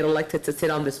once you get elected to sit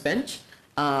on this bench.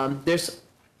 There's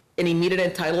an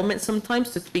immediate entitlement sometimes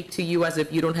to speak to you as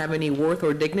if you don't have any worth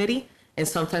or dignity, and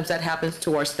sometimes that happens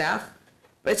to our staff.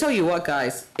 But I tell you what,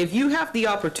 guys, if you have the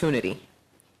opportunity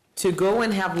to go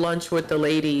and have lunch with the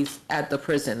ladies at the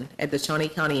prison, at the Shawnee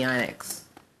County Annex,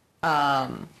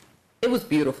 it was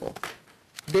beautiful.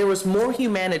 There was more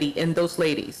humanity in those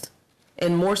ladies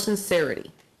and more sincerity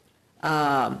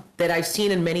that I've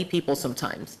seen in many people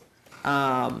sometimes.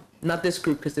 Not this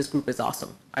group, because this group is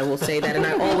awesome. I will say that, and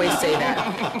I always say that.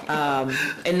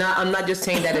 I'm not just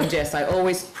saying that in jest. I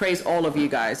always praise all of you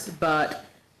guys. But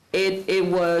it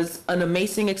was an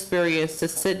amazing experience to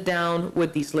sit down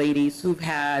with these ladies who've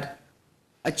had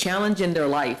a challenge in their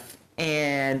life,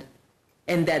 and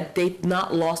that they've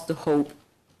not lost the hope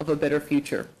of a better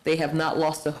future. They have not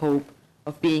lost the hope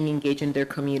of being engaged in their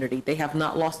community. They have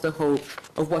not lost the hope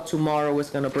of what tomorrow is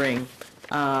going to bring.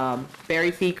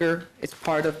 Barry Feeker is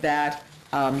part of that.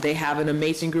 They have an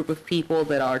amazing group of people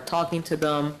that are talking to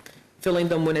them, filling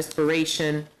them with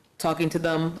inspiration, talking to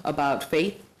them about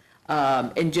faith.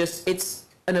 And just, it's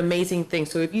an amazing thing.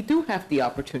 So if you do have the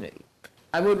opportunity,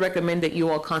 I would recommend that you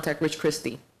all contact Rich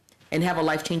Christie and have a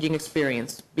life-changing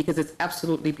experience, because it's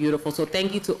absolutely beautiful. So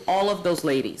thank you to all of those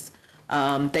ladies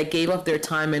that gave up their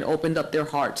time and opened up their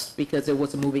hearts, because it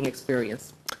was a moving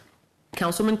experience.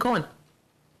 Councilman Cohen.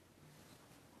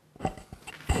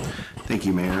 Thank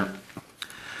you, Mayor.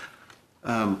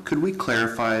 Could we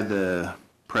clarify the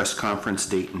press conference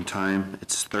date and time?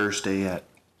 It's Thursday at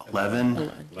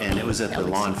 11, and it was at the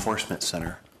Law Enforcement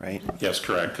Center, right? Yes,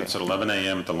 correct. It's at 11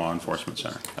 a.m. at the Law Enforcement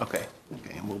Center. Okay,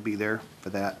 and we'll be there for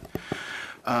that.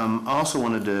 I also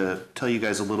wanted to tell you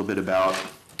guys a little bit about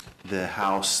the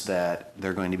house that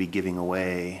they're going to be giving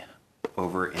away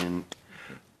over in,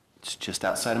 it's just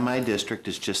outside of my district.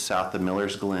 It's just south of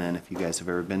Miller's Glen. If you guys have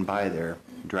ever been by there,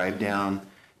 drive down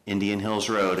Indian Hills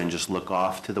Road and just look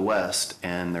off to the west,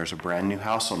 and there's a brand new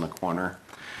house on the corner.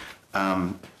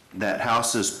 That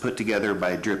house is put together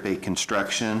by Drip A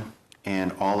Construction,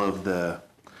 and all of the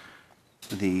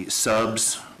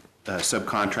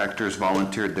subcontractors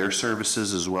volunteered their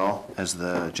services as well as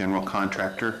the general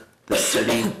contractor. The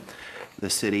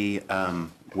city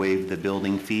waived the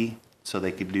building fee so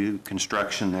they could do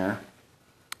construction there.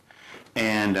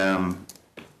 And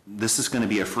this is going to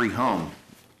be a free home.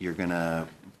 You're going to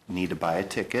need to buy a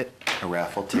ticket, a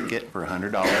raffle ticket for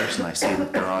 $100, and I see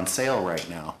that they're on sale right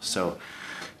now. So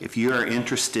if you are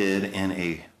interested in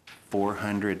a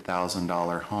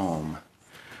 $400,000 home,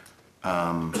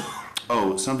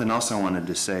 oh, something else I wanted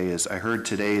to say is I heard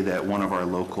today that one of our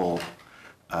local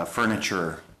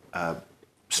furniture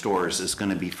stores is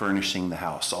going to be furnishing the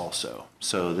house also.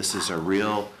 So this is a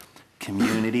real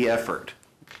community effort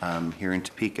here in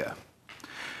Topeka.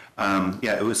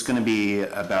 Yeah, it was going to be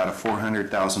about a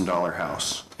 $400,000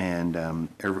 house, and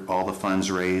all the funds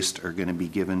raised are going to be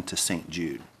given to St.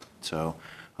 Jude. So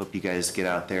hope you guys get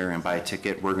out there and buy a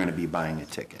ticket. We're going to be buying a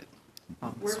ticket.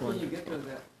 Where can you get those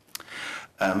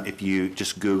at? If you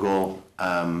just Google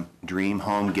Dream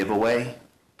Home Giveaway,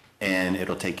 and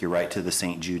it'll take you right to the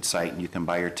St. Jude site, and you can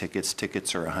buy your tickets.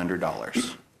 Tickets are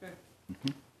 $100.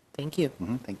 Thank you.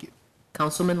 Thank you.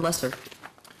 Councilman Lesser.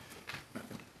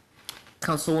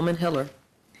 Councilwoman Heller.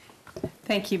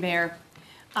 Thank you, Mayor.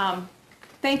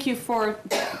 Thank you for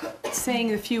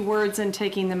saying a few words and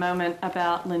taking the moment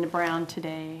about Linda Brown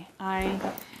today. I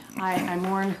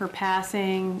mourn her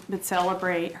passing, but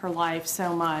celebrate her life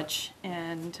so much.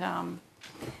 And I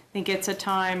think it's a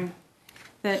time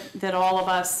that all of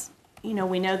us, we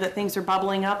know that things are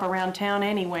bubbling up around town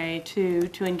anyway to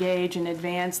engage and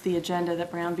advance the agenda that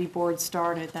Brown v. Board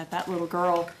started, that little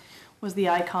girl was the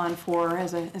icon for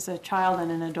as a child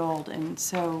and an adult. And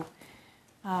so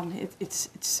it's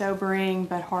sobering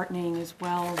but heartening as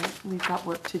well. We've got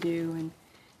work to do, and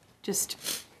just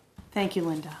thank you,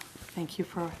 Linda. Thank you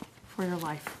for your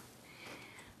life.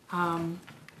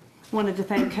 Wanted to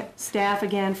thank staff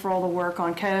again for all the work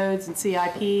on codes and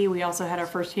CIP. We also had our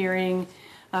first hearing,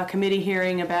 committee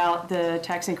hearing about the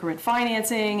tax increment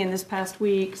financing in this past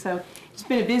week. So it's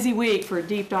been a busy week for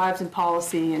deep dives in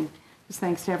policy, and just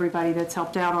thanks to everybody that's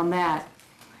helped out on that.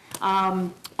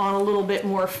 On a little bit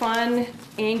more fun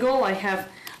angle, I have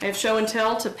show and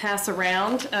tell to pass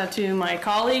around to my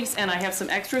colleagues, and I have some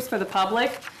extras for the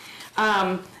public.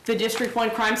 The District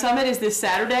 1 Crime Summit is this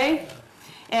Saturday,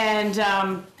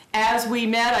 and as we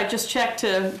met, I just checked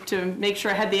to make sure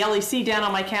I had the LEC down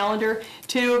on my calendar.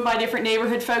 2 of my different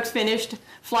neighborhood folks finished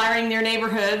flyering their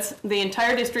neighborhoods. The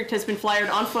entire district has been flyered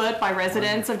on foot by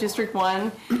residents of District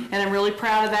 1, and I'm really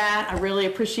proud of that. I really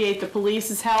appreciate the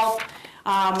police's help.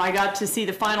 I got to see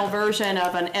the final version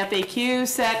of an FAQ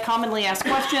set, commonly asked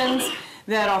questions,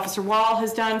 that Officer Wall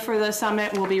has done for the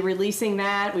summit. We'll be releasing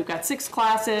that. We've got 6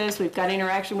 classes. We've got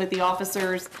interaction with the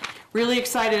officers. Really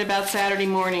excited about Saturday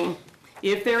morning.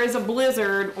 If there is a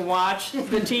blizzard, watch the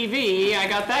TV. I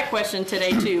got that question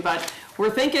today too, but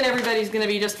we're thinking everybody's going to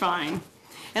be just fine.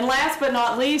 And last but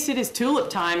not least, it is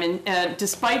tulip time, and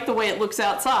despite the way it looks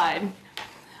outside,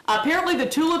 apparently the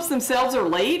tulips themselves are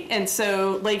late, and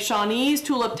so Lake Shawnee's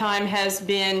tulip time has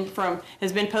been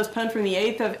postponed from the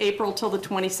 8th of April till the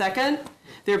 22nd.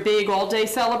 Their big all-day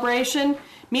celebration.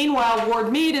 Meanwhile,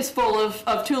 Ward Mead is full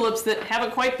of tulips that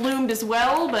haven't quite bloomed as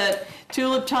well, but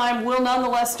tulip time will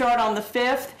nonetheless start on the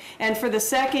 5th. And for the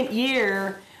second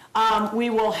year, we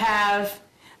will have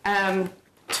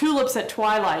tulips at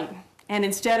twilight. And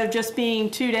instead of just being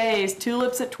 2 days,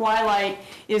 tulips at twilight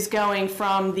is going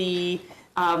from the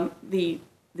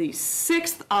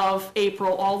 6th of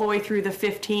April all the way through the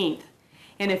 15th.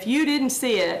 And if you didn't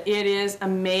see it, it is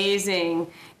amazing.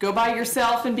 Go by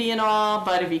yourself and be in awe,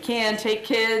 but if you can, take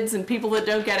kids and people that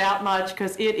don't get out much,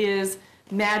 because it is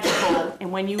magical.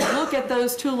 And when you look at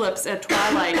those tulips at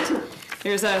twilight,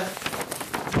 they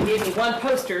gave me one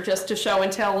poster just to show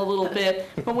and tell a little bit,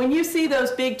 but when you see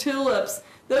those big tulips,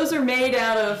 those are made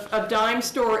out of dime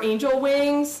store angel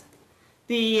wings.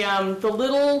 The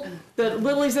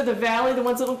lilies of the valley, the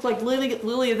ones that look like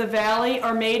lily of the valley,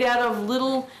 are made out of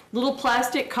little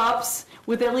plastic cups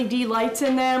with LED lights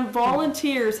in them.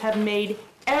 Volunteers have made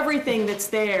everything that's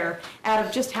there out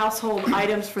of just household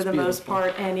items for the most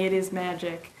part, and it is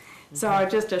magic. So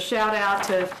just a shout out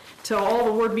to all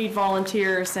the Ward Mead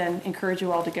volunteers, and encourage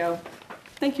you all to go.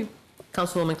 Thank you.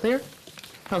 Councilwoman Clear.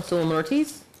 Councilwoman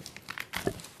Ortiz.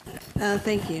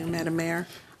 Thank you, Madam Mayor.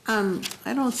 I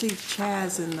don't see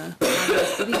Chaz in the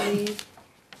audience. Did he leave?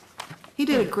 He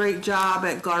did a great job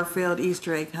at Garfield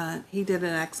Easter egg hunt. He did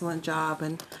an excellent job,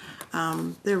 and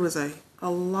there was a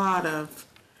lot of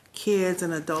kids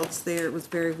and adults there. It was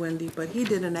very windy, but he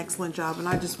did an excellent job, and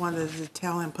I just wanted to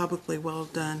tell him publicly, well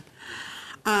done.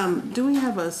 Do we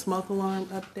have a smoke alarm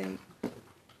update?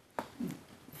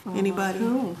 Anybody?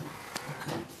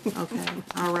 Okay,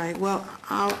 all right. Well,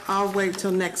 I'll wait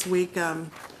till next week.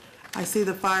 I see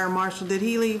the fire marshal. Did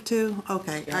he leave too?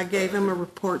 Okay, I gave him a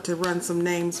report to run some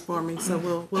names for me, so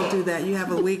we'll do that. You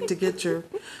have a week to get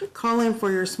call in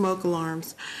for your smoke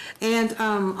alarms. And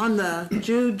on the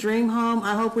Jude Dream Home,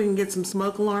 I hope we can get some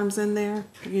smoke alarms in there.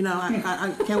 You know,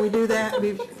 can we do that?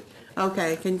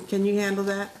 Okay, can you handle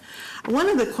that? One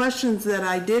of the questions that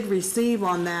I did receive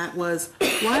on that was,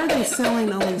 why are they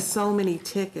selling only so many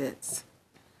tickets?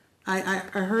 I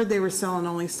heard they were selling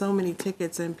only so many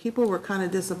tickets, and people were kind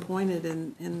of disappointed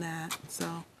in that.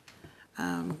 So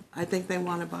I think they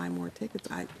want to buy more tickets.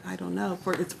 I don't know.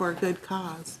 It's for a good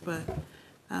cause, but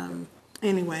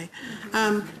anyway,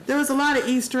 there was a lot of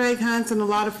Easter egg hunts and a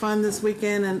lot of fun this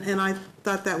weekend, and I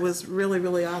thought that was really,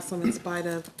 really awesome in spite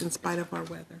of our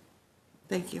weather.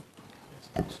 Thank you.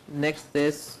 Next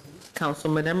is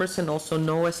Councilman Emerson, also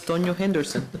known as Toño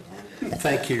Henderson.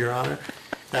 Thank you, Your Honor.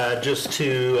 Just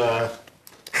to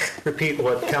repeat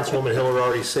what Councilwoman Hiller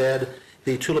already said,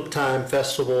 the Tulip Time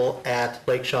Festival at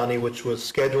Lake Shawnee, which was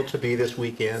scheduled to be this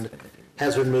weekend,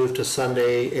 has been moved to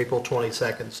Sunday, April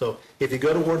 22nd. So if you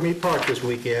go to Ward Mead Park this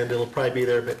weekend, it'll probably be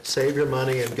there, but save your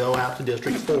money and go out to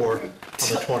District 4 on the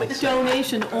 22nd.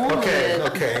 Donation only.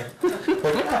 Okay.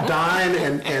 Well, dine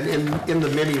and in the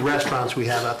many restaurants we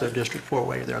have out there, District 4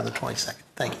 while you're there on the 22nd.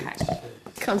 Thank you.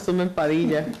 Councilman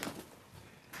Padilla.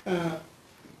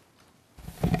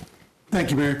 Thank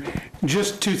you, Mayor.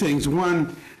 Just two things.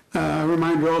 One, a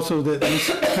reminder also that this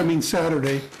coming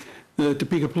Saturday, the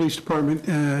Topeka Police Department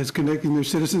is conducting their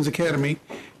Citizens Academy,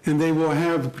 and they will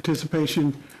have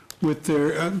participation with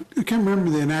their, I can't remember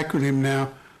the acronym now,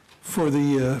 for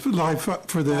the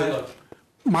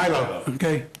Milo,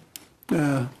 okay?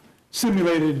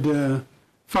 Simulated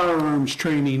firearms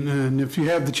training, and if you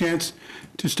have the chance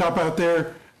to stop out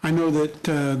there, I know that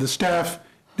the staff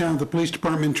down at the police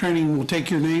department training will take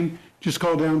your name. Just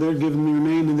call down there, give them your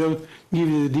name, and they'll give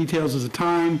you the details of the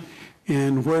time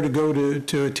and where to go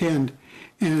to attend.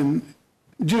 And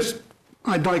just,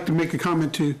 I'd like to make a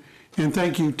comment to, and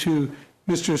thank you to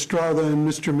Mr. Estrada and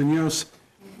Mr. Munoz.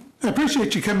 I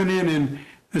appreciate you coming in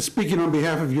and speaking on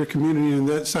behalf of your community on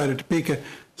that side of Topeka.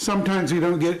 Sometimes we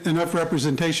don't get enough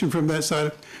representation from that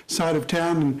side of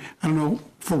town, and I don't know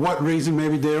for what reason.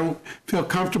 Maybe they don't feel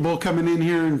comfortable coming in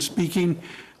here and speaking,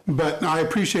 but I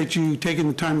appreciate you taking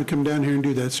the time to come down here and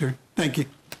do that, sir. Thank you.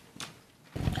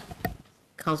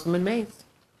 Councilman Mays.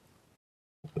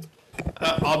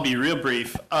 I'll be real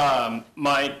brief.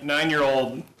 My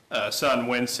 9-year-old son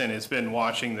Winston has been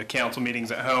watching the council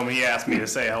meetings at home. He asked me to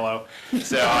say hello,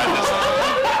 so I just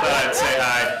thought I'd say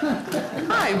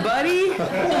hi. Hi, buddy.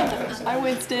 Hi,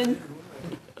 Winston.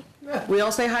 We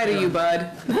all say hi to you, bud.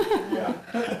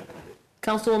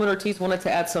 Councilwoman Ortiz wanted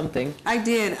to add something. I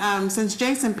did. Since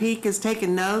Jason Peak is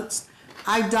taking notes,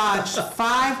 I dodged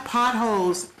 5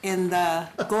 potholes in the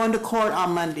going to court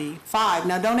on Monday. 5.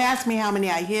 Now, don't ask me how many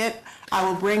I hit. I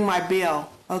will bring my bill,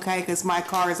 okay, because my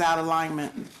car is out of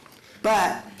alignment.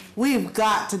 But we've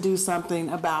got to do something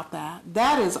about that.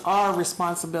 That is our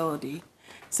responsibility.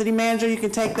 City Manager, you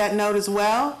can take that note as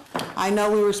well. I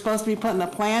know we were supposed to be putting a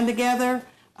plan together.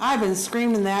 I've been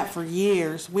screaming that for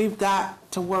years. We've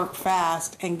got to work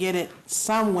fast and get it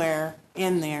somewhere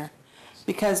in there.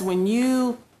 Because when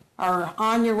you are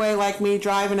on your way like me,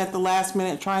 driving at the last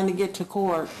minute trying to get to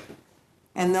court,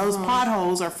 and those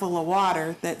potholes are full of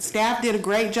water, that staff did a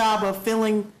great job of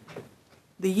filling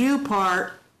the U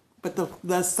part, but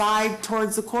the side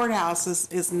towards the courthouse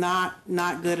is not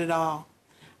good at all.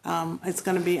 This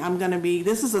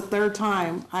is the 3rd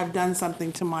time I've done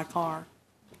something to my car.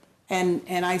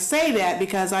 And I say that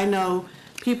because I know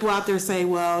people out there say,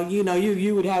 well,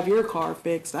 you would have your car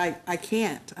fixed. I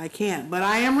can't, but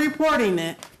I am reporting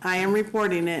it. I am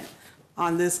reporting it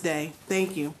on this day.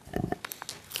 Thank you.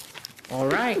 All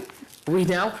right. We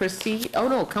now proceed, oh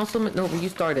no, Councilman, no, you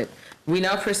started. We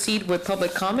now proceed with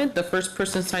public comment. The first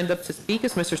person signed up to speak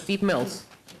is Mr. Steve Mills.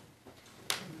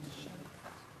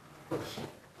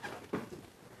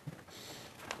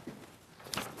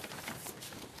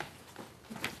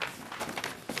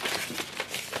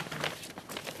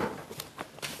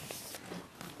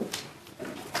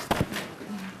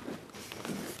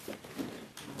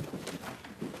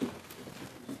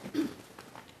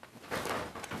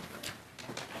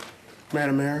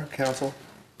 Madam Mayor, Council,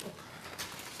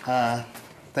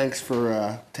 thanks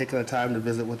for taking the time to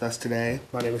visit with us today.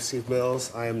 My name is Steve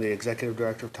Mills. I am the Executive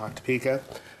Director of Talk Topeka.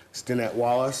 Stanette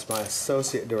Wallace, my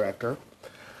Associate Director.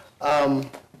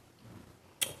 I'm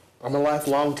a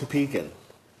lifelong Topekan.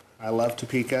 I love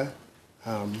Topeka.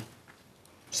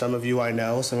 Some of you I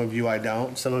know, some of you I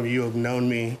don't. Some of you have known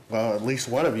me, well, at least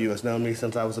one of you has known me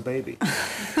since I was a baby.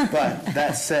 But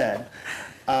that said,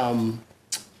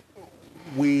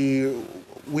 we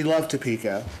love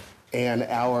Topeka, and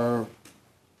our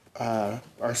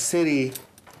city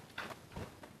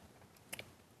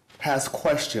has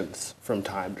questions from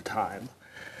time to time.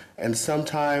 And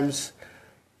sometimes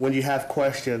when you have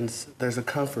questions, there's a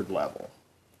comfort level.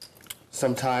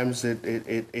 Sometimes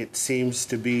it seems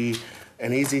to be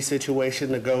an easy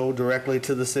situation to go directly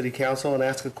to the city council and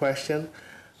ask a question.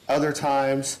 Other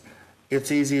times,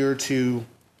 it's easier to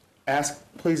ask,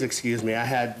 please excuse me, I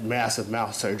had massive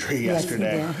mouth surgery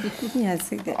yesterday. Yes,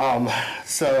 he did.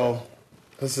 So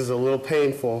this is a little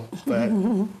painful, but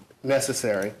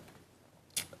necessary.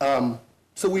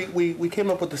 So we came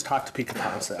up with this Talk Topeka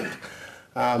concept.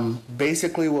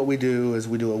 Basically what we do is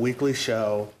we do a weekly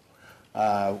show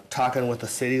talking with a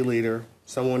city leader,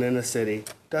 someone in the city,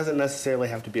 doesn't necessarily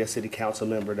have to be a city council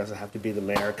member, doesn't have to be the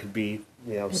mayor, could be,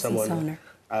 someone,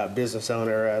 business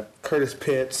owner, Curtis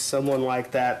Pitts, someone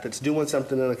like that that's doing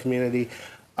something in the community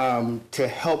to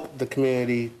help the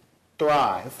community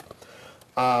thrive.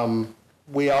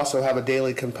 We also have a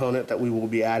daily component that we will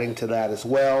be adding to that as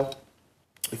well.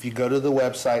 If you go to the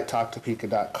website,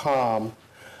 talktopeka.com,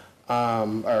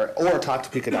 or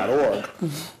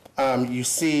talktopeka.org, you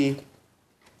see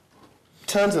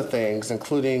tons of things,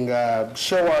 including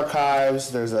show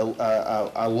archives. There's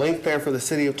a link there for the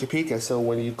city of Topeka. So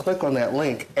when you click on that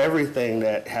link, everything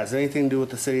that has anything to do with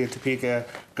the city of Topeka,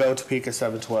 go Topeka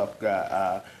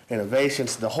 712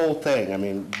 Innovations, the whole thing. I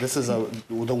mean, this is the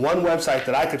one website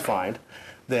that I could find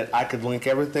that I could link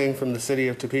everything from the city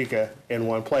of Topeka in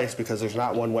one place, because there's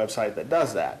not one website that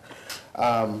does that.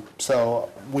 So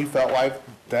we felt like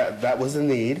that was a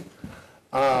need.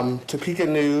 Topeka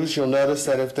News, you'll notice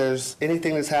that if there's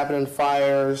anything that's happening,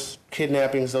 fires,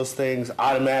 kidnappings, those things,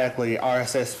 automatically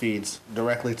RSS feeds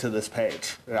directly to this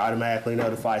page. It automatically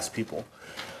notifies people.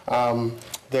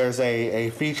 There's a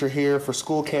feature here for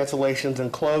school cancellations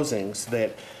and closings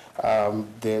that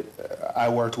I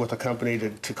worked with a company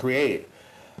to create.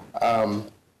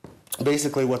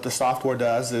 Basically what the software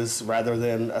does is, rather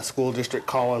than a school district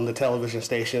calling the television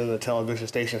station and the television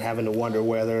station having to wonder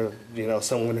whether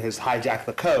someone has hijacked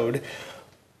the code,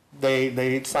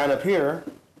 they sign up here,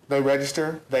 they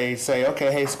register, they say, okay,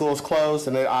 hey, school's closed,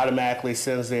 and it automatically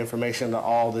sends the information to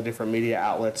all the different media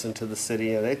outlets into the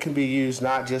city. And it can be used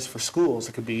not just for schools,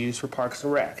 it can be used for Parks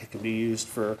and Rec, it can be used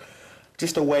for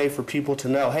just a way for people to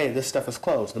know, hey, this stuff is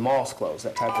closed, the mall's closed,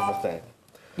 that type of a thing.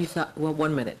 You saw, well,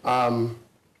 1 minute.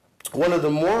 One of the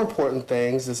more important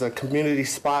things is a community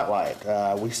spotlight.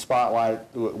 We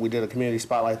did a community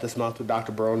spotlight this month with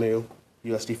Dr. Bronu,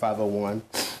 USD 501.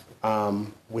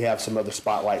 We have some other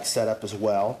spotlights set up as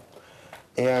well.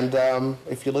 And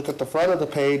if you look at the front of the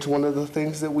page, one of the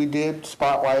things that we did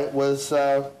spotlight was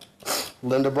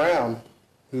Linda Brown,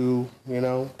 who,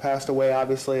 passed away,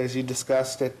 obviously, as you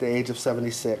discussed, at the age of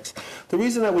 76. The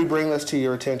reason that we bring this to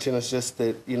your attention is just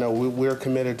that, we're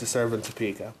committed to serving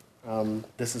Topeka.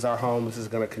 This is our home. This is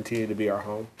going to continue to be our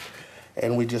home.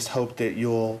 And we just hope that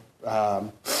you'll,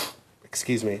 take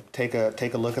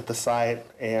a look at the site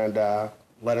and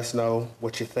let us know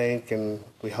what you think. And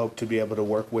we hope to be able to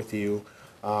work with you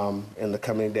in the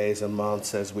coming days and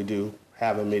months as we do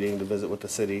have a meeting to visit with the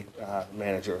city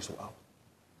manager as well.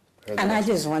 And I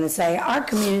just want to say, our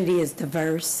community is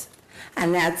diverse,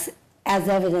 and that's as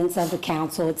evidence of the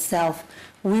council itself.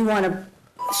 We want to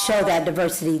show that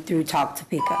diversity through Talk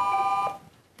Topeka.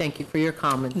 Thank you for your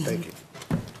comments. Thank you.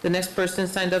 The next person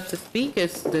signed up to speak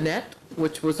is Danette,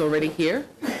 which was already here.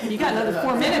 You got another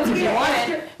 4 minutes if you want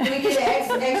it. We get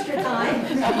extra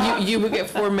time. You would get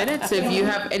 4 minutes if you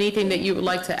have anything that you would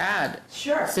like to add.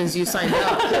 Sure. Since you signed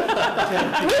up.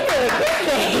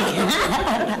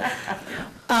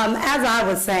 As I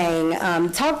was saying,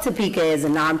 Talk Topeka is a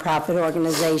nonprofit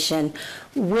organization.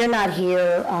 We're not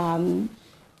here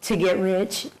to get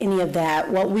rich, any of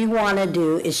that. What we want to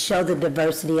do is show the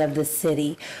diversity of the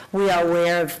city. We are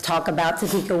aware of Talk About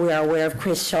Topeka. We are aware of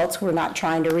Chris Schultz. We're not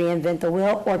trying to reinvent the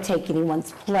wheel or take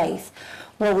anyone's place.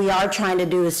 What we are trying to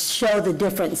do is show the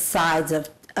different sides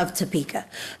of Topeka.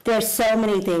 There's so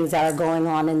many things that are going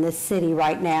on in this city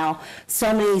right now.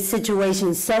 So many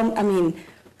situations, so many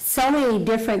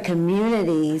different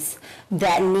communities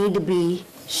that need to be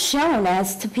shown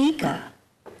as Topeka.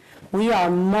 We are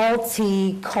a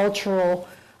multicultural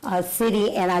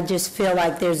city, and I just feel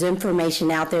like there's information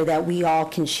out there that we all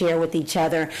can share with each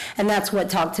other, and that's what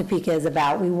Talk Topeka is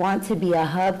about. We want to be a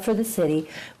hub for the city.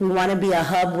 We want to be a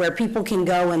hub where people can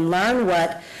go and learn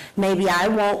what maybe I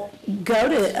won't go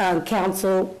to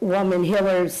Councilwoman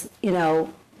Hiller's,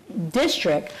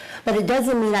 district, but it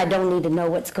doesn't mean I don't need to know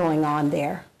what's going on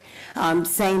there.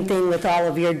 Same thing with all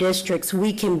of your districts.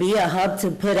 We can be a hub to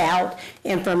put out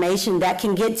information that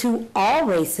can get to all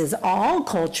races, all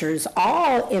cultures,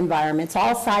 all environments,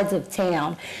 all sides of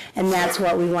town. And that's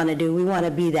what we want to do. We want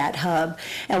to be that hub.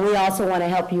 And we also want to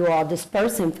help you all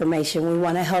disperse information. We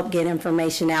want to help get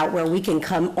information out where we can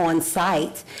come on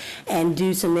site and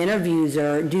do some interviews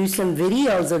or do some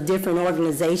videos of different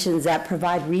organizations that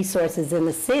provide resources in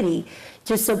the city,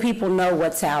 just so people know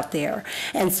what's out there.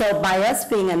 And so by us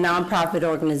being a nonprofit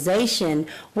organization,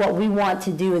 what we want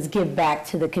to do is give back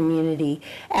to the community.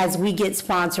 As we get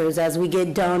sponsors, as we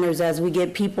get donors, as we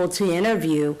get people to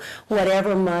interview,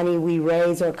 whatever money we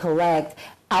raise or collect,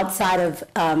 outside of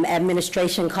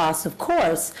administration costs, of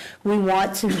course, we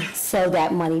want to sow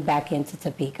that money back into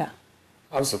Topeka.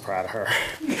 I'm so proud of her.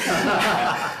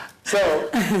 So,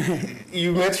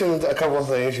 you mentioned a couple of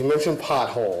things. You mentioned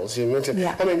potholes. You mentioned,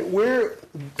 Yeah. I mean,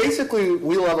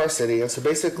 we love our city, and so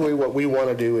basically what we want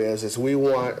to do is we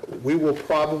will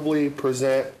probably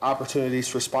present opportunities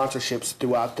for sponsorships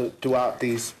throughout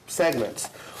these segments.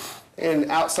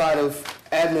 And outside of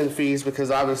admin fees,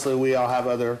 because obviously we all have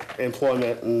other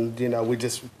employment and, we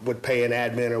just would pay an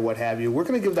admin or what have you, we're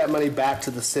going to give that money back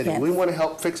to the city. Yes. We want to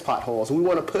help fix potholes. We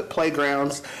want to put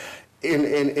playgrounds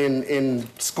in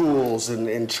schools and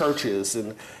in churches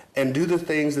and do the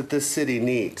things that this city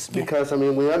needs. Because, I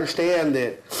mean, we understand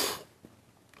that,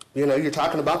 you're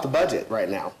talking about the budget right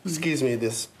now. Excuse me,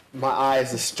 my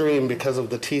eyes is streamed because of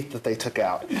the teeth that they took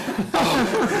out.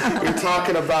 You're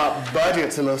talking about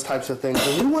budgets and those types of things,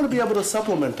 and we want to be able to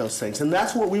supplement those things, and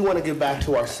that's what we want to give back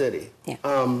to our city.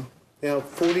 Yeah.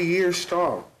 40 years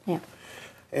strong. Yeah.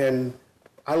 And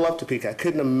I love Topeka. I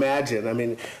couldn't imagine. I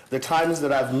mean, the times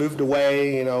that I've moved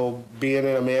away, being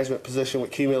in a management position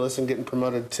with Cumulus and getting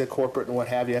promoted to corporate and what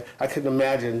have you, I couldn't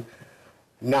imagine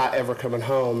not ever coming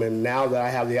home. And now that I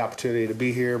have the opportunity to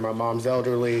be here, my mom's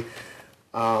elderly,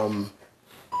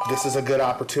 this is a good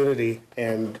opportunity,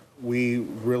 and we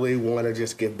really want to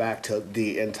just give back to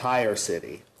the entire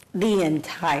city. The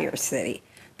entire city.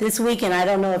 This weekend, I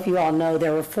don't know if you all know,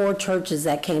 there were 4 churches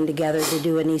that came together to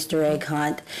do an Easter egg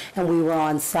hunt, and we were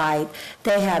on site.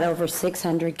 They had over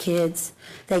 600 kids.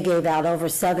 They gave out over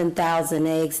 7,000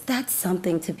 eggs. That's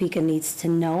something Topeka needs to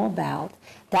know about.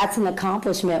 That's an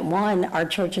accomplishment. One, our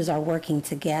churches are working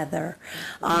together,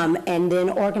 and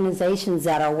then organizations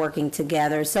that are working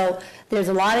together. So there's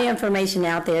a lot of information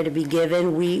out there to be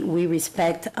given. We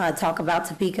respect Talk About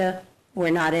Topeka. We're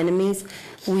not enemies.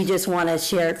 We just want to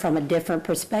share it from a different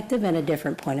perspective and a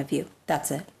different point of view.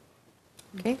 That's it.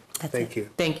 Okay. Thank you.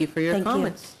 Thank you for your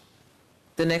comments.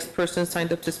 The next person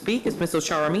signed up to speak is Ms.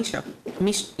 Oshara Misha.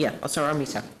 Oshara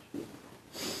Misha.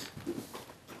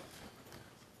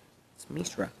 It's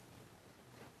Mishra.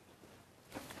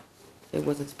 It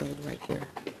wasn't spelled right here.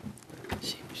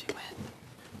 She went.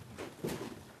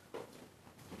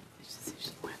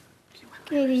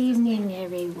 Good evening,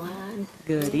 everyone.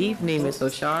 Good evening, Ms.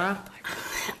 Oshara.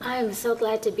 I'm so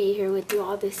glad to be here with you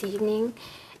all this evening.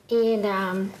 And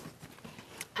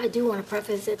I do want to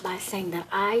preface it by saying that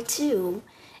I, too,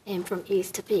 am from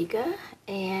East Topeka.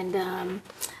 And I'm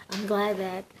glad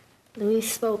that Luis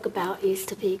spoke about East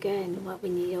Topeka and what we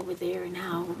need over there and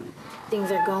how things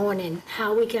are going and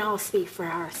how we can all speak for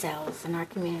ourselves and our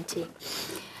community.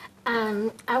 I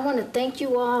want to thank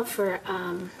you all for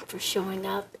showing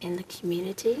up in the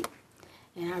community,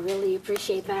 and I really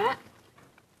appreciate that.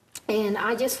 And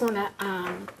I just want to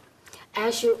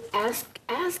ask you,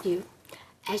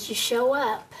 as you show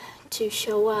up, to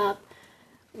show up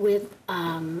with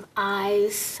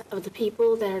eyes of the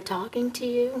people that are talking to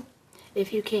you,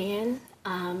 if you can,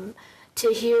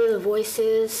 to hear the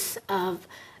voices of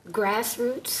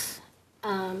grassroots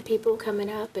people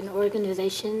coming up and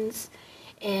organizations.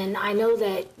 And I know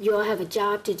that you all have a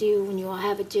job to do and you all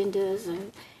have agendas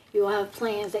and you all have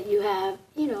plans that you have,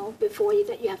 before you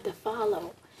that you have to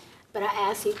follow. But I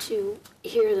ask you to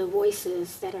hear the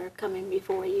voices that are coming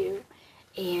before you.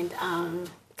 And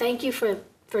thank you for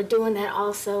doing that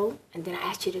also. And then I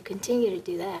ask you to continue to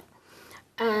do that.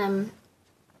 I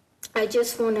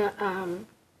just want to,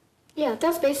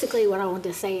 that's basically what I want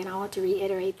to say. And I want to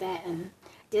reiterate that and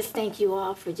just thank you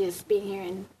all for just being here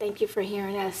and thank you for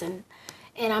hearing us. And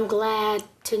I'm glad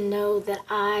to know that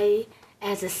I,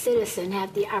 as a citizen,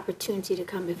 have the opportunity to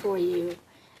come before you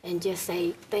and just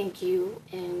say thank you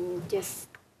and just,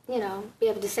 be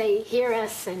able to say, hear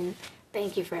us and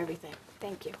thank you for everything.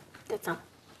 Thank you. That's all.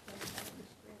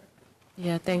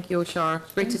 Yeah, thank you, Oshara.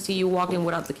 Great to see you walking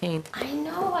without the cane. I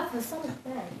know, I feel so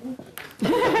bad.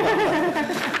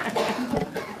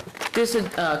 This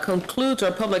concludes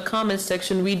our public comment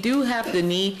section. We do have the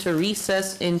need to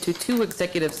recess into 2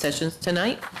 executive sessions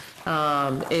tonight.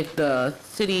 If the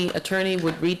city attorney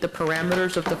would read the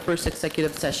parameters of the first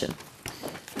executive session.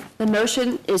 The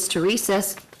motion is to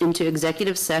recess into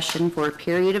executive session for a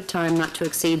period of time not to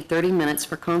exceed 30 minutes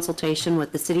for consultation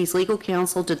with the city's legal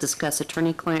counsel to discuss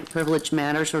attorney-client privilege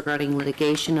matters regarding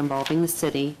litigation involving the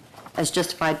city, as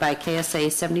justified by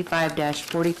KSA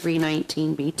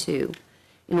 75-4319B2.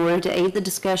 In order to aid the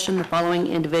discussion, the following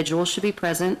individuals should be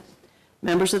present: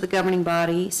 members of the governing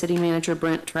body, City Manager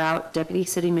Brent Trout, Deputy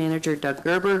City Manager Doug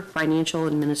Gerber, Financial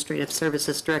Administrative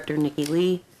Services Director Nikki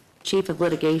Lee, Chief of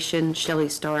Litigation Shelley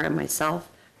Starr, and myself.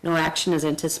 No action is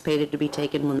anticipated to be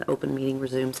taken when the open meeting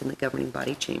resumes in the governing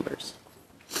body chambers.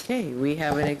 Okay, we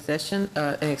have an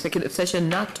executive session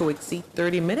not to exceed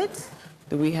 30 minutes.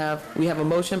 We have a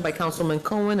motion by Councilman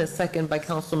Cohen, a second by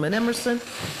Councilman Emerson.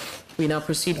 We now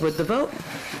proceed with the vote.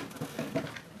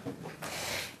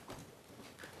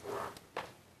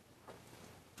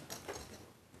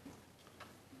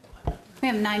 We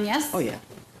have 9 yes. Oh, yeah.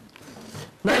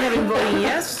 9 having voted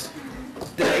yes,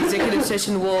 the executive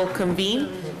session will convene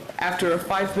after a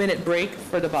 5-minute break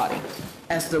for the body,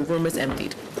 as the room is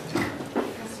emptied.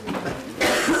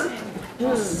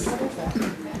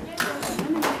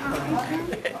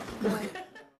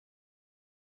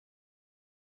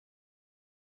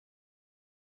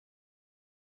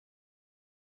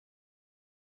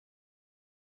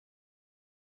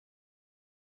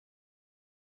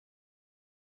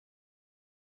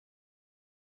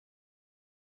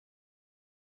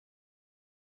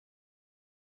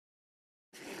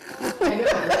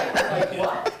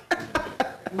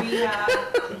 We have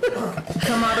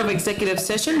come out of executive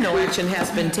session. No action has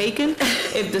been taken.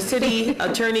 If the city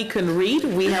attorney can read,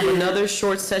 we have another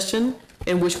short session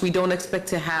in which we don't expect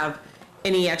to have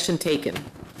any action taken.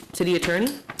 City attorney?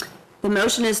 The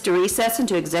motion is to recess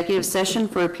into executive session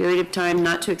for a period of time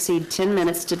not to exceed 10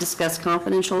 minutes to discuss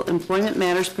confidential employment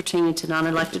matters pertaining to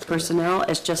non-elected personnel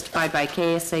as justified by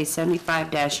KSA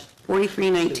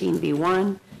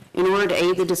 75-4319B1. In order to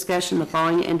aid the discussion, the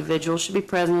following individuals should be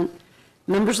present: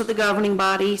 members of the governing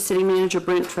body, City Manager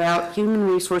Brent Trout, Human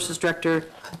Resources Director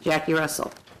Jackie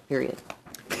Russell, period.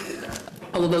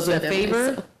 All of those in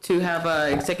favor to have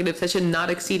an executive session not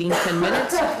exceeding 10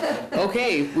 minutes?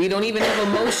 Okay, we don't even have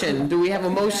a motion. Do we have a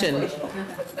motion?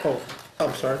 Oh,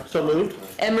 I'm sorry, so moved?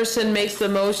 Emerson makes the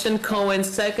motion, Cohen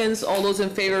seconds. All those in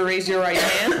favor, raise your right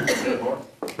hand.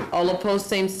 All opposed,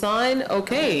 same sign.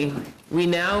 Okay, we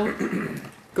now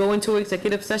go into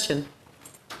executive session.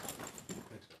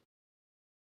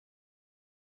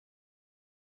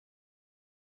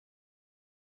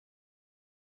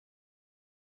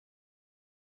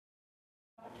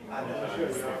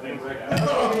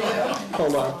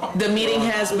 Hold on. The meeting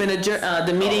has been adjourned.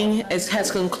 The meeting has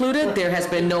concluded. There has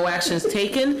been no actions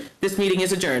taken. This meeting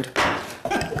is adjourned.